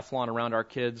put Teflon around our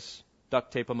kids,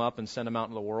 duct tape them up and send them out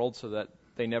into the world so that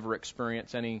they never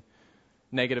experience any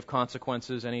negative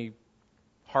consequences, any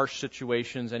harsh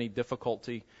situations, any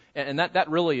difficulty. And that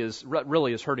really is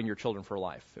hurting your children for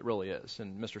life. It really is.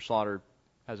 And Mr. Slaughter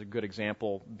has a good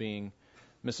example, being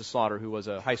Mrs. Slaughter, who was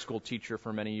a high school teacher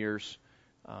for many years,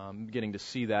 getting to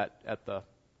see that at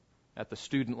the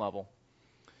student level.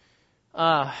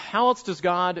 How else does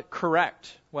God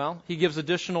correct? Well, He gives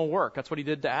additional work. That's what He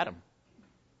did to Adam.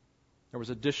 There was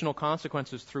additional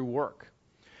consequences through work.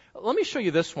 Let me show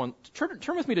you this one.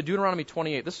 Turn with me to Deuteronomy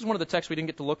 28. This is one of the texts we didn't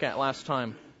get to look at last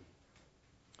time.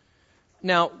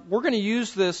 Now, we're going to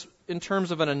use this in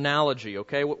terms of an analogy,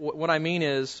 okay? What I mean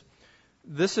is,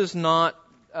 this is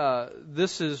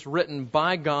written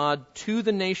by God to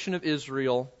the nation of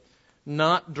Israel,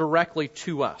 not directly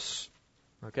to us.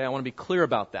 Okay, I want to be clear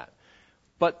about that.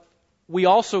 But we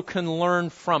also can learn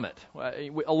from it.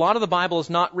 A lot of the Bible is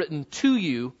not written to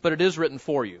you, but it is written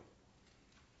for you.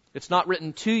 It's not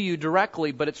written to you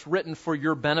directly, but it's written for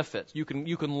your benefit. You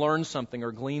can learn something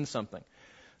or glean something.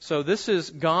 So this is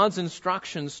God's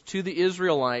instructions to the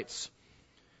Israelites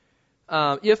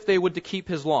if they would to keep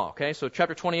His law. Okay, so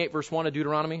chapter 28, verse 1 of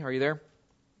Deuteronomy. Are you there?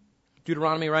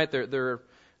 Deuteronomy, right? They're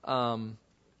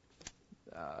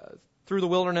through the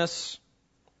wilderness,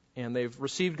 and they've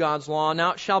received God's law.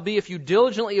 Now it shall be, if you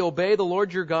diligently obey the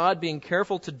Lord your God, being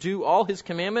careful to do all His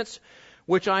commandments,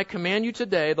 which I command you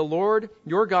today, the Lord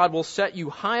your God will set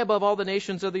you high above all the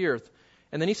nations of the earth.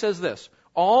 And then He says this,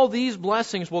 all these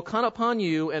blessings will come upon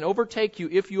you and overtake you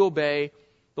if you obey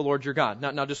the Lord your God.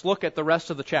 Now just look at the rest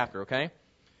of the chapter, okay?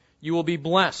 You will be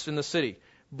blessed in the city.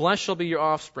 Blessed shall be your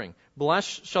offspring.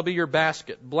 Blessed shall be your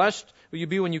basket. Blessed will you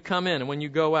be when you come in and when you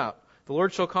go out. The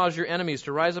Lord shall cause your enemies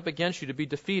to rise up against you to be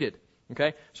defeated.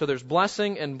 Okay? So there's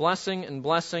blessing and blessing and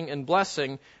blessing and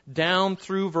blessing down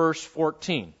through verse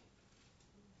 14.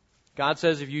 God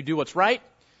says if you do what's right,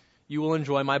 you will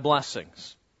enjoy my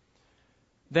blessings.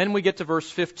 Then we get to verse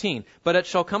 15. But it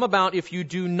shall come about if you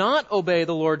do not obey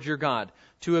the Lord your God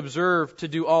to observe to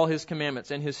do all His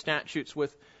commandments and His statutes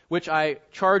with which I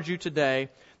charge you today,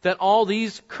 that all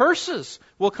these curses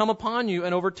will come upon you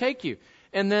and overtake you.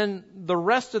 And then the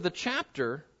rest of the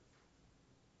chapter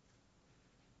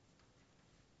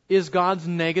is God's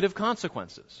negative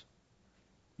consequences.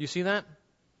 You see that?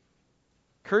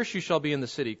 Cursed you shall be in the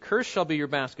city. Cursed shall be your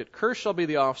basket. Cursed shall be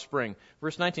the offspring.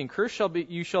 Verse 19, cursed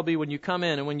you shall be when you come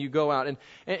in and when you go out.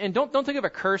 And don't think of a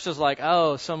curse as like,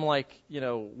 some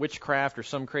witchcraft or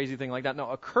some crazy thing like that.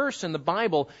 No, a curse in the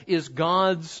Bible is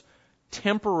God's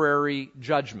temporary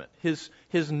judgment.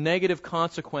 His negative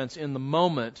consequence in the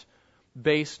moment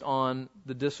based on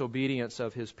the disobedience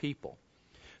of His people.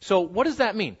 So what does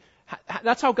that mean?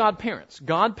 That's how God parents.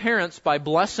 God parents by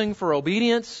blessing for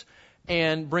obedience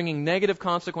and bringing negative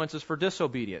consequences for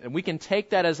disobedience. And we can take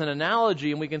that as an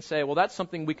analogy and we can say, well, that's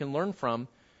something we can learn from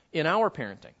in our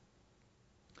parenting.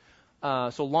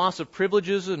 So loss of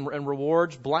privileges and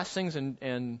rewards, blessings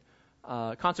and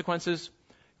consequences.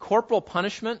 Corporal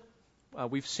punishment,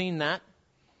 we've seen that.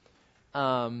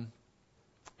 And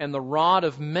the rod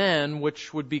of men,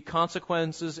 which would be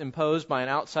consequences imposed by an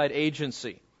outside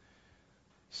agency.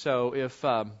 So if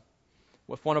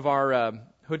one of our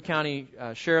Hood County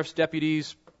Sheriff's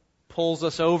deputies pulls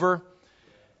us over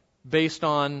based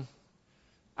on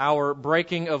our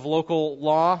breaking of local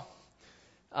law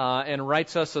and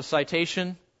writes us a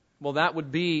citation, well, that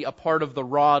would be a part of the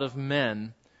rod of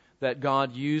men that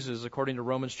God uses, according to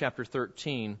Romans chapter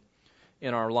 13,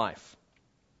 in our life.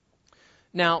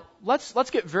 Now, let's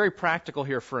get very practical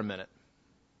here for a minute.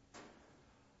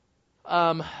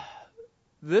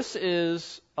 This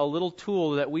is a little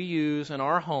tool that we use in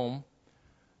our home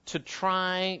to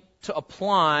try to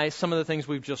apply some of the things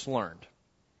we've just learned.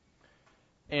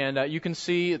 And you can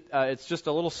see it's just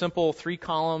a little simple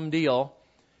 3-column deal.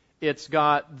 It's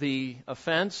got the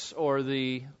offense or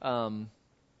the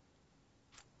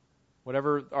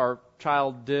whatever our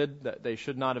child did that they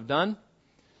should not have done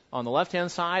on the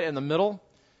left-hand side. In the middle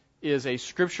is a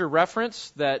scripture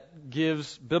reference that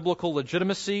gives biblical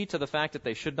legitimacy to the fact that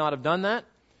they should not have done that.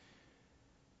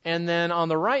 And then on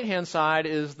the right-hand side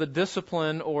is the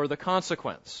discipline or the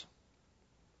consequence.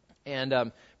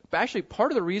 And actually,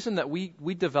 part of the reason that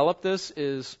we developed this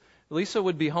is Lisa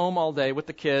would be home all day with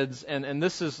the kids, and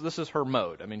this is her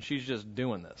mode. I mean, she's just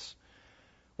doing this.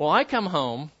 Well, I come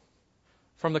home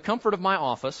from the comfort of my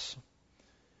office,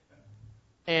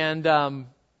 and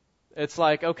it's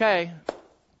like, okay,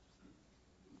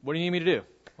 what do you need me to do?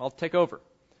 I'll take over.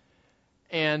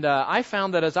 And I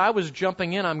found that as I was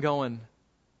jumping in, I'm going,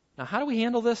 now how do we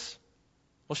handle this?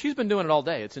 Well, she's been doing it all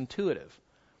day. It's intuitive.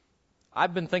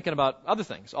 I've been thinking about other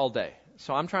things all day.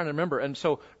 So I'm trying to remember. And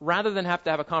so rather than have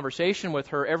to have a conversation with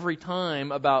her every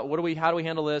time about how do we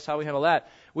handle this, how do we handle that,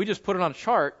 we just put it on a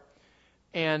chart,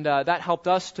 and that helped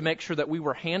us to make sure that we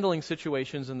were handling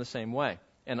situations in the same way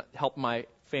and helped my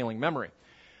failing memory.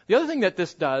 The other thing that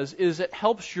this does is it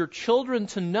helps your children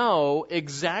to know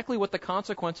exactly what the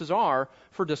consequences are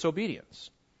for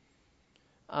disobedience.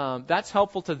 That's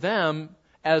helpful to them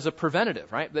as a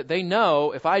preventative, right? That they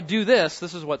know if I do this,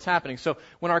 this is what's happening. So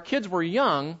when our kids were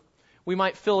young, we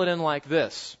might fill it in like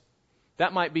this.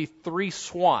 that might be 3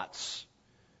 SWATs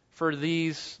for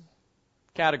these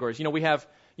categories. We have,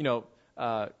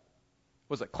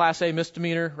 was it Class A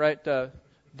misdemeanor, right?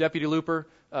 Deputy Looper,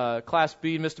 Class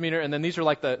B misdemeanor, and then these are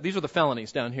the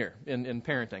felonies down here in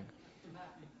parenting.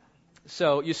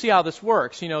 So you see how this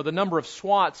works. The number of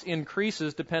SWATs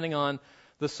increases depending on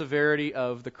the severity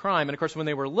of the crime. And of course, when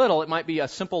they were little, it might be a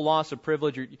simple loss of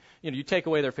privilege. Or, you take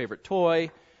away their favorite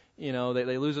toy.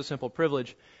 They lose a simple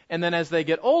privilege. And then as they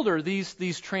get older,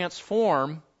 these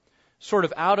transform sort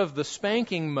of out of the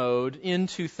spanking mode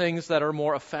into things that are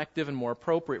more effective and more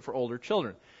appropriate for older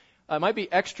children. It might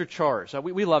be extra chores.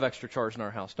 We love extra chores in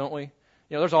our house, don't we?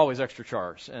 There's always extra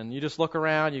chores. And you just look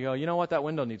around, you go, you know what, that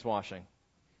window needs washing.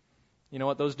 You know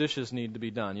what, those dishes need to be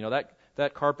done.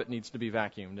 That carpet needs to be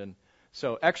vacuumed. And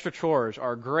so extra chores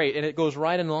are great. And it goes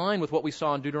right in line with what we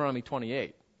saw in Deuteronomy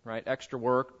 28, right? Extra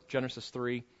work, Genesis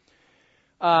 3.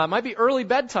 Might be early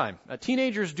bedtime.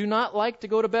 Teenagers do not like to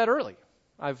go to bed early,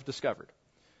 I've discovered.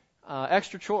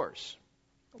 Extra chores,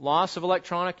 loss of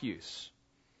electronic use,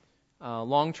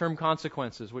 long-term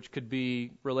consequences, which could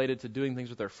be related to doing things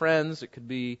with their friends. It could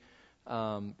be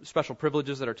special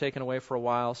privileges that are taken away for a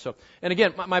while. So, and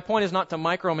again, my point is not to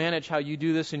micromanage how you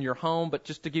do this in your home, but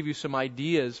just to give you some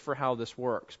ideas for how this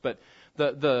works. But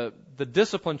the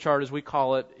discipline chart, as we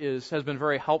call it, has been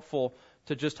very helpful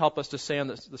to just help us to stay on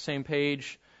the same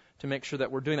page, to make sure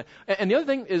that we're doing that. And the other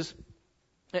thing is,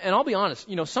 and I'll be honest,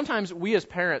 sometimes we as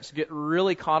parents get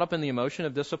really caught up in the emotion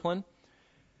of discipline,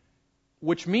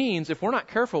 which means if we're not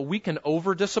careful, we can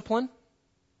over-discipline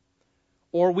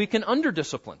or we can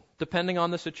under-discipline, depending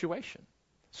on the situation.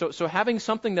 So having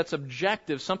something that's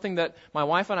objective, something that my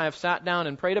wife and I have sat down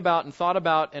and prayed about and thought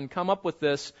about and come up with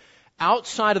this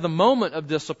outside of the moment of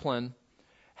discipline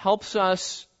helps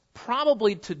us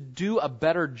probably to do a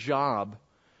better job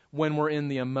when we're in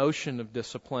the emotion of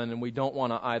discipline and we don't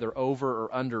want to either over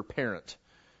or under parent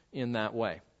in that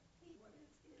way.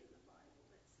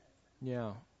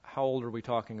 Yeah. How old are we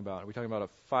talking about? Are we talking about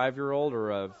a 5-year-old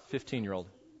or a 15-year-old?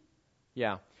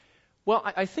 Yeah. Well,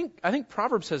 I think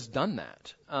Proverbs has done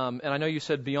that. And I know you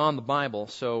said beyond the Bible,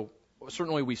 so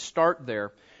certainly we start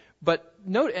there. But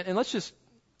note, and let's just,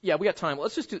 we got time.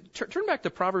 Let's just turn back to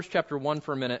Proverbs chapter 1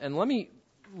 for a minute, and let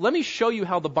me show you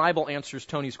how the Bible answers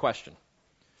Tony's question.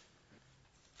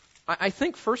 I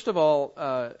think, first of all,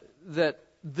 that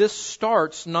this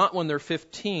starts not when they're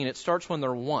 15, it starts when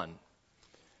they're 1.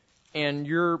 And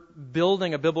you're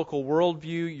building a biblical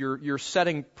worldview, you're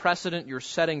setting precedent, you're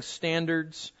setting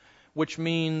standards, which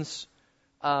means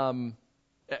hopefully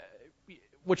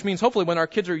when our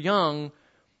kids are young,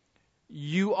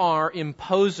 you are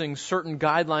imposing certain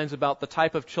guidelines about the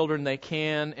type of children they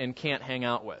can and can't hang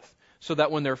out with. So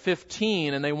that when they're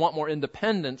 15 and they want more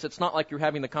independence, it's not like you're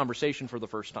having the conversation for the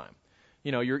first time.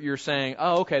 You're saying,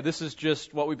 oh, okay, this is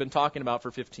just what we've been talking about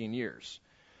for 15 years.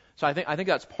 So I think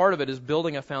that's part of it, is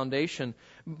building a foundation.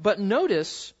 But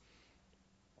notice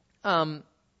the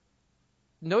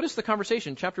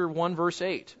conversation, chapter 1, verse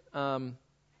 8, or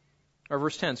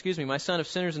verse 10, My son, if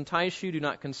sinners entice you, do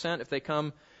not consent.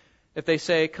 If they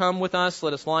say, come with us,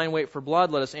 let us lie in wait for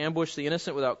blood, let us ambush the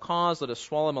innocent without cause, let us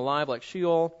swallow him alive like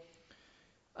Sheol.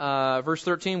 Verse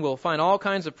 13, we'll find all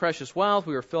kinds of precious wealth.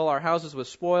 We will fill our houses with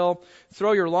spoil.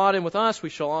 Throw your lot in with us. We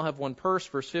shall all have one purse.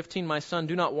 Verse 15, my son,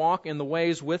 do not walk in the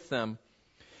ways with them.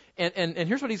 And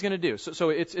here's what he's going to do. So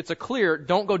it's a clear,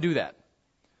 don't go do that.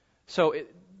 So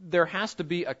there has to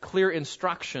be a clear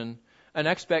instruction, an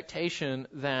expectation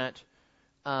that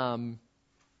mom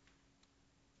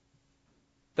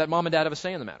and dad have a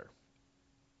say in the matter.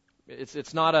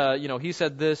 It's not he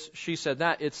said this, she said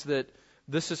that. It's that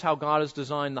this is how God has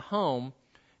designed the home,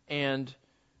 and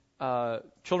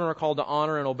children are called to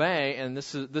honor and obey, and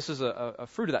this is a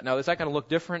fruit of that. Now, is that going to look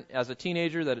different as a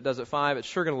teenager that it does at 5? It's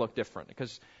sure going to look different,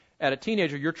 because at a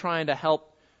teenager, we're trying to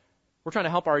help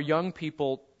our young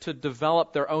people to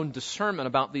develop their own discernment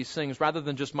about these things rather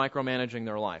than just micromanaging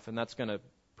their life, and that's going to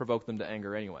provoke them to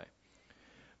anger anyway.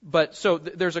 But so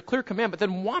there's a clear command, but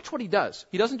then watch what he does.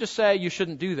 He doesn't just say you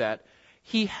shouldn't do that.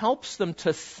 He helps them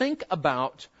to think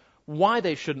about why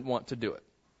they shouldn't want to do it.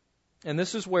 And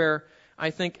this is where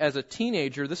I think as a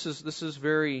teenager, this is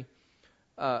very,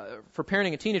 for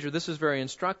parenting a teenager, this is very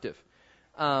instructive.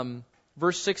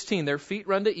 Verse 16, their feet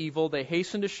run to evil, they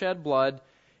hasten to shed blood.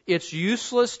 It's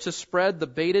useless to spread the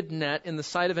baited net in the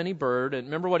sight of any bird. And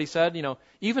remember what he said,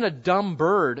 even a dumb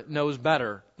bird knows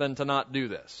better than to not do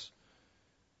this.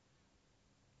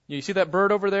 You see that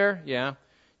bird over there? Yeah.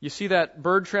 You see that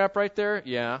bird trap right there?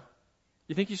 Yeah.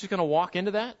 You think he's just going to walk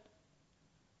into that?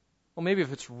 Well, maybe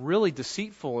if it's really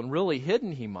deceitful and really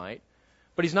hidden, he might.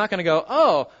 But he's not going to go,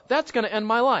 oh, that's going to end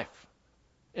my life.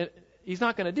 He's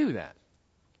not going to do that.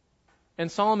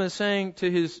 And Solomon is saying to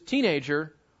his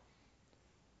teenager,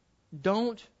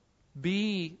 don't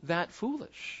be that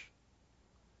foolish.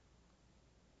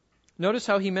 Notice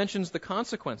how he mentions the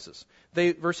consequences.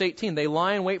 Verse 18, they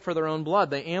lie in wait for their own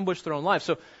blood. They ambush their own lives.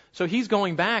 So he's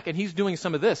going back and he's doing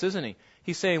some of this, isn't he?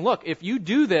 He's saying, look, if you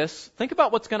do this, think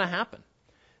about what's going to happen.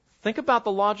 Think about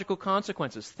the logical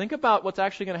consequences. Think about what's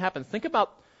actually going to happen. Think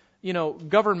about,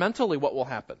 governmentally what will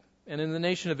happen. And in the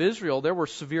nation of Israel, there were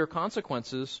severe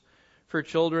consequences for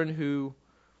children who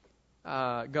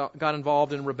got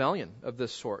involved in rebellion of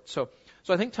this sort. So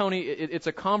I think, Tony, it's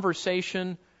a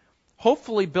conversation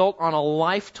hopefully built on a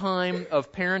lifetime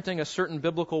of parenting a certain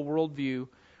biblical worldview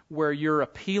where you're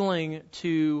appealing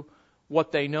to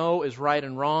what they know is right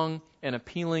and wrong and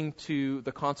appealing to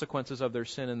the consequences of their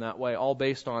sin in that way, all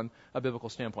based on a biblical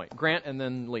standpoint. Grant and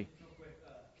then Lee.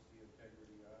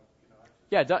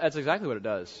 Yeah, that's exactly what it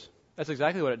does. That's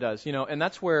exactly what it does. And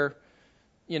that's where,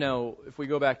 if we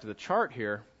go back to the chart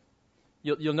here,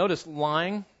 you'll notice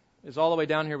lying is all the way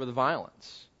down here with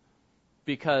violence.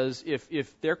 Because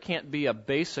if there can't be a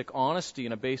basic honesty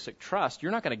and a basic trust,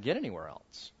 you're not going to get anywhere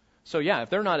else. So yeah, if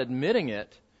they're not admitting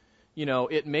it,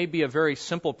 it may be a very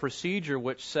simple procedure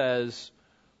which says,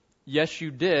 yes,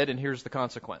 you did, and here's the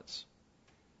consequence.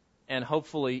 And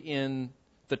hopefully in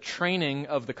the training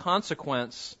of the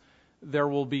consequence, there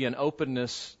will be an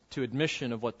openness to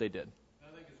admission of what they did. I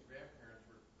think as grandparents,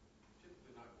 we're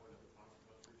typically not going to the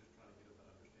consequence. We're just trying to get them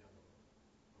to understand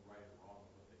the right and wrong of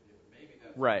what they did. Maybe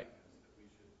that's right.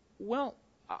 Well,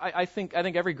 I think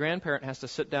every grandparent has to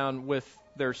sit down with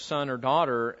their son or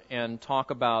daughter and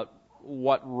talk about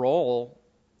what role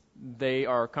they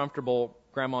are comfortable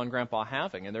grandma and grandpa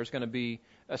having. And there's going to be,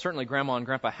 certainly grandma and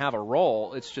grandpa have a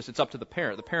role. It's up to the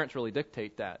parent. The parents really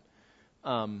dictate that.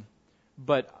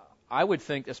 But I would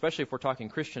think, especially if we're talking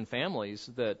Christian families,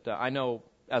 that I know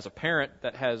as a parent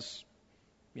that has,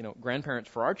 grandparents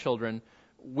for our children,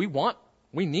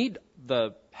 we need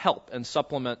the help and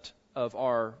supplement of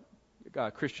our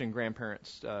Christian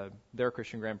grandparents, their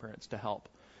Christian grandparents to help.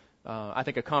 I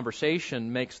think a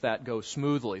conversation makes that go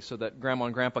smoothly so that grandma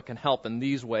and grandpa can help in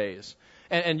these ways.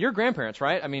 And your grandparents,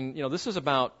 right? I mean, this is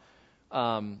about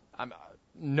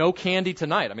no candy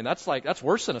tonight. I mean, that's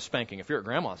worse than a spanking if you're at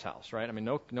grandma's house, right? I mean,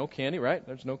 no candy, right?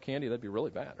 There's no candy. That'd be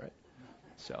really bad, right?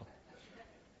 So,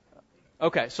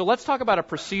 okay, so let's talk about a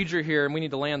procedure here, and we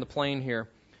need to land the plane here.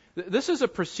 This is a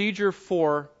procedure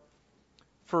for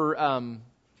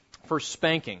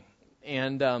spanking.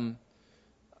 And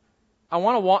I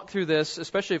want to walk through this,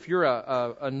 especially if you're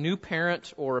a new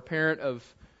parent or a parent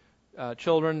of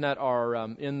children that are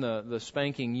in the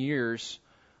spanking years,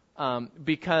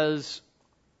 because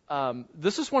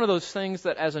this is one of those things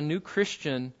that as a new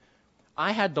Christian,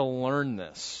 I had to learn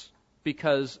this.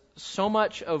 Because so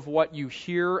much of what you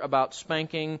hear about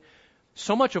spanking,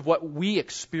 so much of what we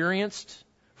experienced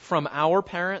from our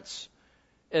parents,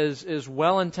 as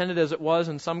well-intended as it was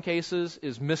in some cases,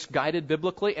 is misguided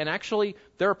biblically. And actually,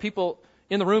 there are people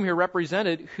in the room here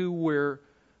represented who were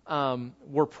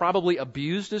probably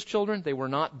abused as children. They were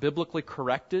not biblically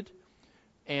corrected.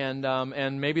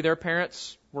 And maybe their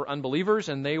parents were unbelievers,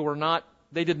 and they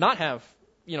did not have,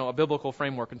 a biblical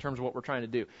framework in terms of what we're trying to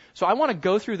do. So I want to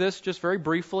go through this just very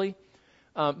briefly.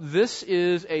 This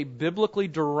is a biblically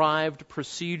derived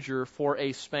procedure for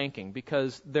a spanking,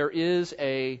 because there's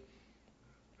a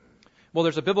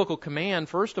biblical command,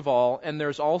 first of all, and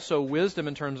there's also wisdom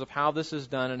in terms of how this is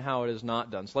done and how it is not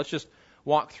done. So let's just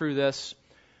walk through this.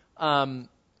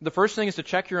 The first thing is to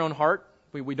check your own heart.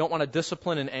 We don't want to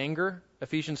discipline in anger.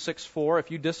 Ephesians 6:4, if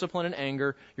you discipline in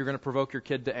anger, you're going to provoke your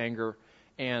kid to anger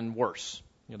and worse.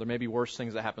 There may be worse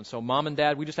things that happen. So mom and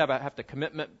dad, we just have to have a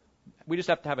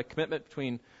commitment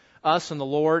between us and the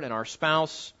Lord and our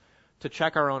spouse to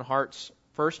check our own hearts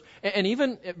first. And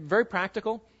even very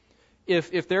practical,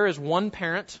 if there is one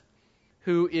parent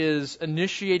who is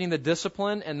initiating the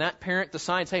discipline and that parent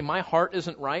decides, hey, my heart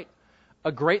isn't right,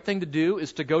 a great thing to do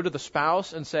is to go to the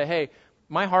spouse and say, hey,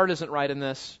 my heart isn't right in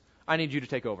this. I need you to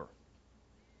take over.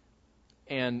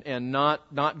 And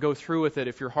not go through with it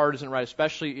if your heart isn't right,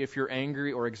 especially if you're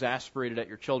angry or exasperated at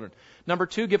your children. Number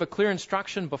 2, give a clear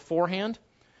instruction beforehand.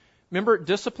 Remember,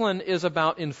 discipline is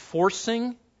about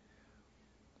enforcing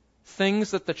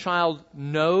things that the child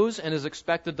knows and is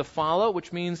expected to follow,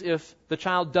 which means if the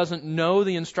child doesn't know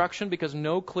the instruction because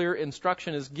no clear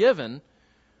instruction is given,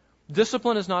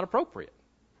 discipline is not appropriate.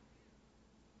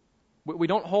 We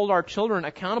don't hold our children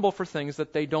accountable for things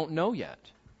that they don't know yet.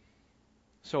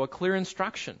 So a clear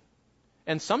instruction.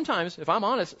 And sometimes, if I'm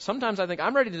honest, sometimes I think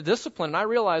I'm ready to discipline and I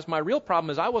realize my real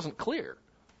problem is I wasn't clear.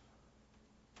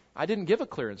 I didn't give a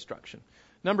clear instruction.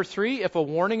 Number 3, if a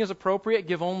warning is appropriate,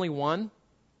 give only one.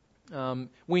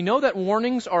 We know that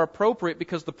warnings are appropriate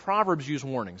because the Proverbs use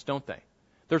warnings, don't they?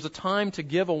 There's a time to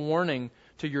give a warning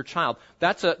to your child.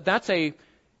 That's a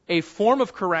form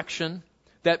of correction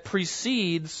that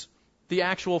precedes the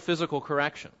actual physical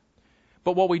correction.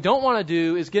 But what we don't want to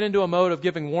do is get into a mode of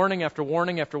giving warning after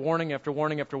warning after warning after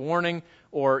warning after warning,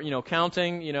 or,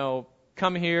 counting,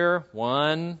 come here,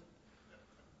 1,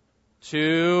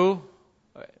 2.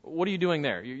 What are you doing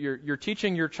there? You're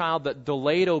teaching your child that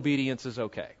delayed obedience is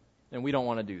okay, and we don't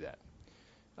want to do that.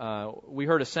 We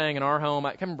heard a saying in our home,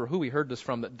 I can't remember who we heard this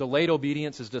from, that delayed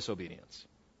obedience is disobedience.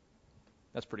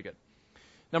 That's pretty good.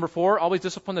 Number 4, always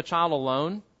discipline the child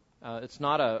alone. It's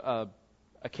not a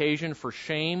occasion for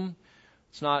shame.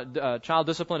 It's not child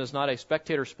discipline is not a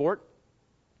spectator sport.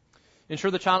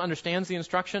 Ensure the child understands the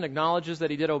instruction, acknowledges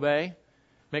that he did obey.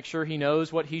 Make sure he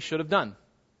knows what he should have done.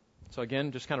 So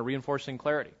again, just kind of reinforcing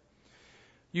clarity.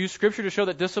 Use Scripture to show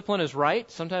that discipline is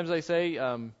right. Sometimes they say,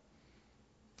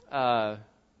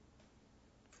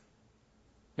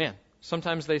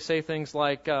 sometimes they say things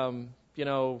like, you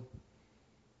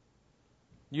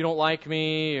don't like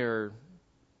me, or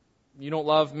you don't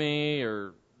love me,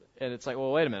 and it's like,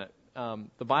 well, wait a minute.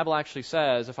 The Bible actually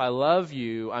says, if I love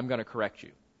you, I'm going to correct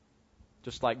you,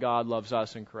 just like God loves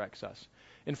us and corrects us.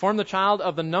 Inform the child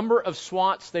of the number of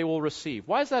swats they will receive.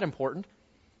 Why is that important?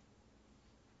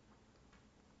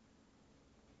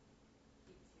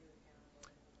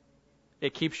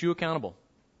 It keeps you accountable.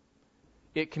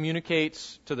 It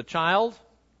communicates to the child,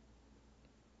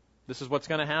 this is what's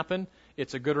going to happen.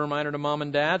 It's a good reminder to mom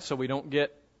and dad so we don't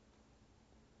get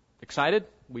excited,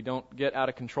 we don't get out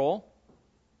of control.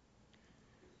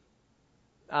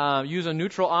 Use a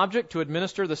neutral object to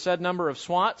administer the said number of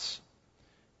swats.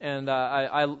 And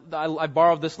I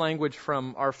borrowed this language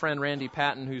from our friend Randy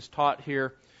Patton, who's taught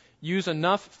here. Use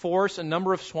enough force and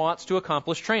number of swats to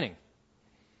accomplish training.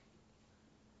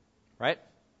 Right?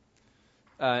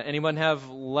 Anyone have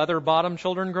leather-bottom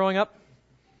children growing up?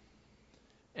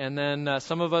 And then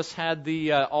some of us had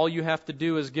the all you have to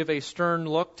do is give a stern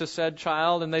look to said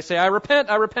child, and they say, I repent,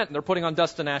 and they're putting on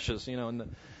dust and ashes,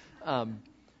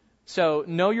 So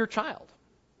know your child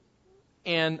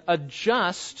and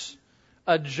adjust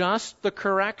the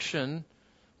correction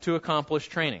to accomplish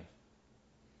training,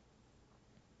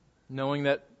 knowing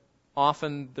that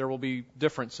often there will be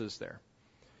differences there.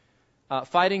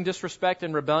 Fighting disrespect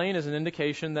and rebellion is an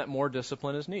indication that more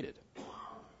discipline is needed.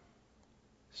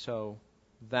 So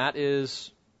that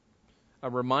is a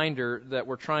reminder that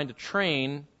we're trying to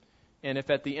train, and if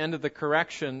at the end of the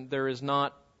correction there is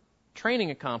not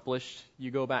training accomplished,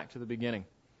 you go back to the beginning.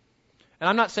 And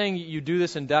I'm not saying you do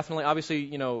this indefinitely.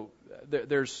 Obviously,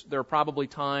 there are probably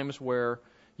times where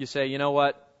you say, you know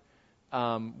what,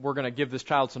 we're going to give this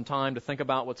child some time to think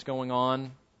about what's going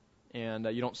on, and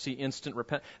you don't see instant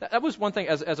repent. That was one thing,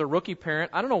 as a rookie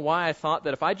parent, I don't know why I thought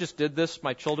that if I just did this,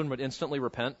 my children would instantly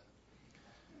repent.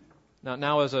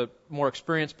 Now as a more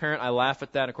experienced parent, I laugh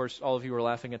at that. Of course, all of you are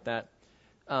laughing at that.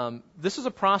 This is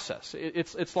a process.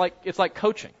 It's like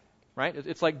coaching. Right?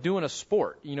 It's like doing a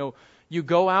sport. You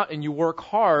go out and you work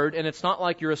hard, and it's not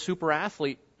like you're a super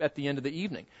athlete at the end of the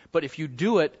evening. But if you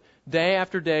do it day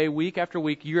after day, week after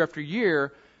week, year after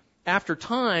year, after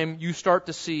time, you start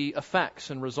to see effects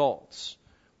and results.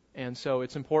 And so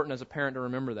it's important as a parent to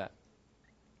remember that.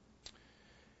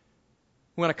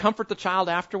 We want to comfort the child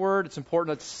afterward. It's important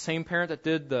that it's the same parent that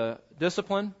did the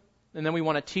discipline. And then we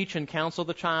want to teach and counsel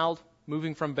the child,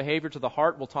 moving from behavior to the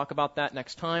heart. We'll talk about that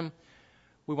next time.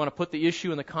 We want to put the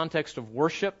issue in the context of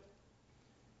worship.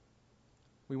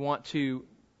 We want to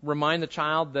remind the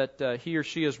child that he or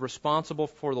she is responsible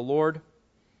for the Lord.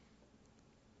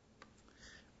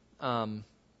 Remember,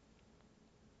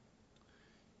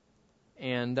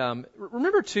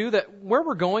 too, that where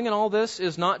we're going in all this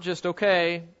is not just,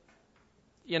 okay,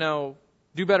 do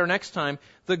better next time.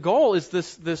 The goal is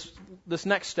this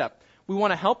next step. We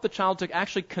want to help the child to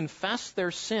actually confess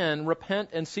their sin, repent,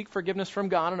 and seek forgiveness from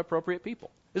God and appropriate people.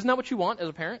 Isn't that what you want as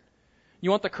a parent? You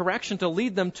want the correction to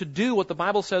lead them to do what the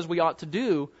Bible says we ought to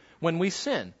do when we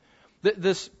sin.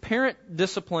 This parent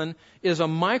discipline is a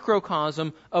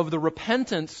microcosm of the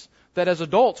repentance that as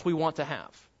adults we want to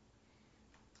have.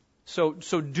 So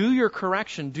do your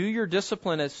correction, do your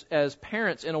discipline as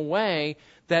parents in a way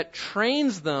that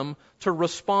trains them to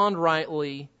respond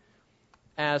rightly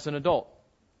as an adult.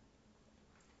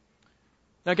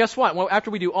 Now guess what? Well, after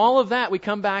we do all of that, we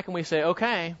come back and we say,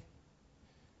 okay,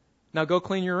 now go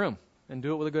clean your room and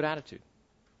do it with a good attitude.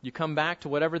 You come back to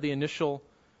whatever the initial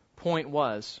point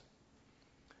was.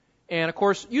 And of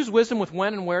course, use wisdom with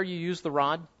when and where you use the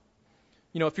rod.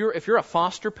 If you're a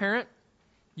foster parent,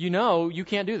 you know you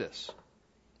can't do this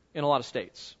in a lot of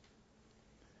states.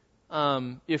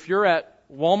 If you're at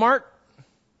Walmart,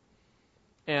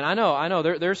 and I know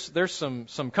there's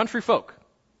some country folk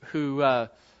who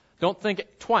don't think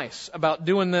twice about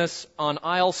doing this on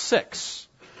aisle 6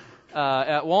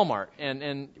 at Walmart,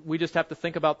 and we just have to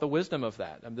think about the wisdom of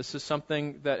that. And this is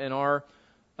something that in our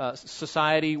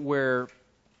society where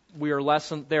they're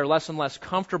less and less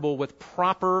comfortable with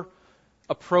proper,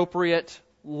 appropriate,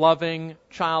 loving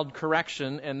child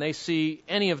correction, and they see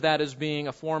any of that as being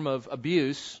a form of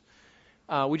abuse.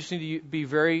 We just need to be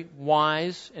very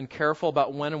wise and careful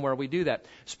about when and where we do that.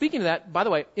 Speaking of that, by the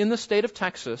way, in the state of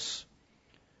Texas,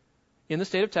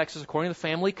 according to the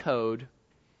family code,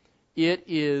 it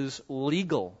is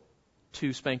legal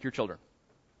to spank your children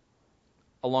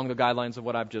along the guidelines of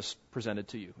what I've just presented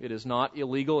to you. It is not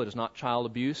illegal. It is not child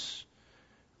abuse.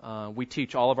 We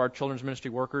teach all of our children's ministry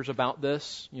workers about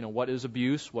this, what is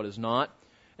abuse, what is not.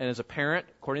 And as a parent,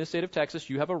 according to the state of Texas,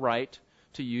 you have a right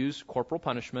to use corporal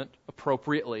punishment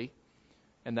appropriately,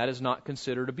 and that is not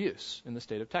considered abuse in the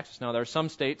state of Texas. Now, there are some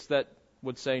states that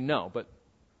would say no, but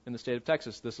in the state of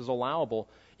Texas, this is allowable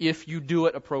if you do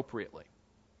it appropriately.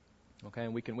 Okay,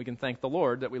 and we can thank the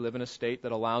Lord that we live in a state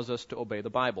that allows us to obey the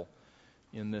Bible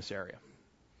in this area.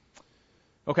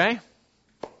 Okay?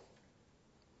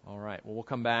 All right. Well, we'll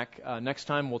come back. Next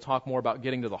time we'll talk more about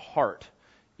getting to the heart,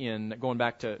 in going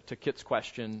back to Kit's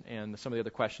question and some of the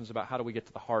other questions about how do we get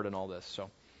to the heart in all this.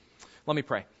 So let me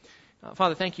pray.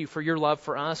 Father, thank you for your love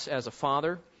for us as a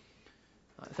father.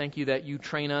 Thank you that you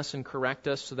train us and correct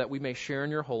us so that we may share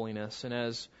in your holiness. And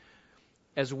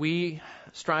as we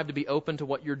strive to be open to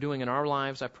what you're doing in our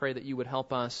lives, I pray that you would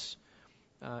help us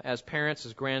as parents,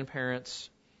 as grandparents,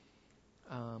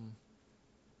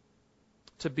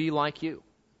 to be like you.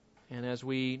 And as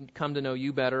we come to know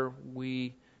you better,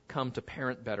 we come to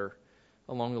parent better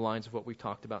along the lines of what we've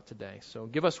talked about today. So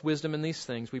give us wisdom in these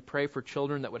things. We pray for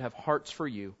children that would have hearts for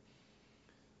you.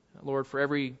 Lord, for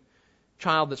every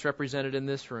child that's represented in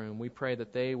this room, we pray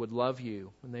that they would love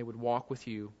you and they would walk with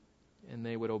you and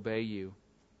they would obey you.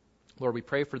 Lord, we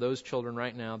pray for those children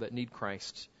right now that need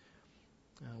Christ.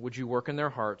 Would you work in their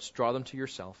hearts, draw them to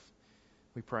yourself?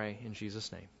 We pray in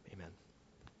Jesus' name. Amen.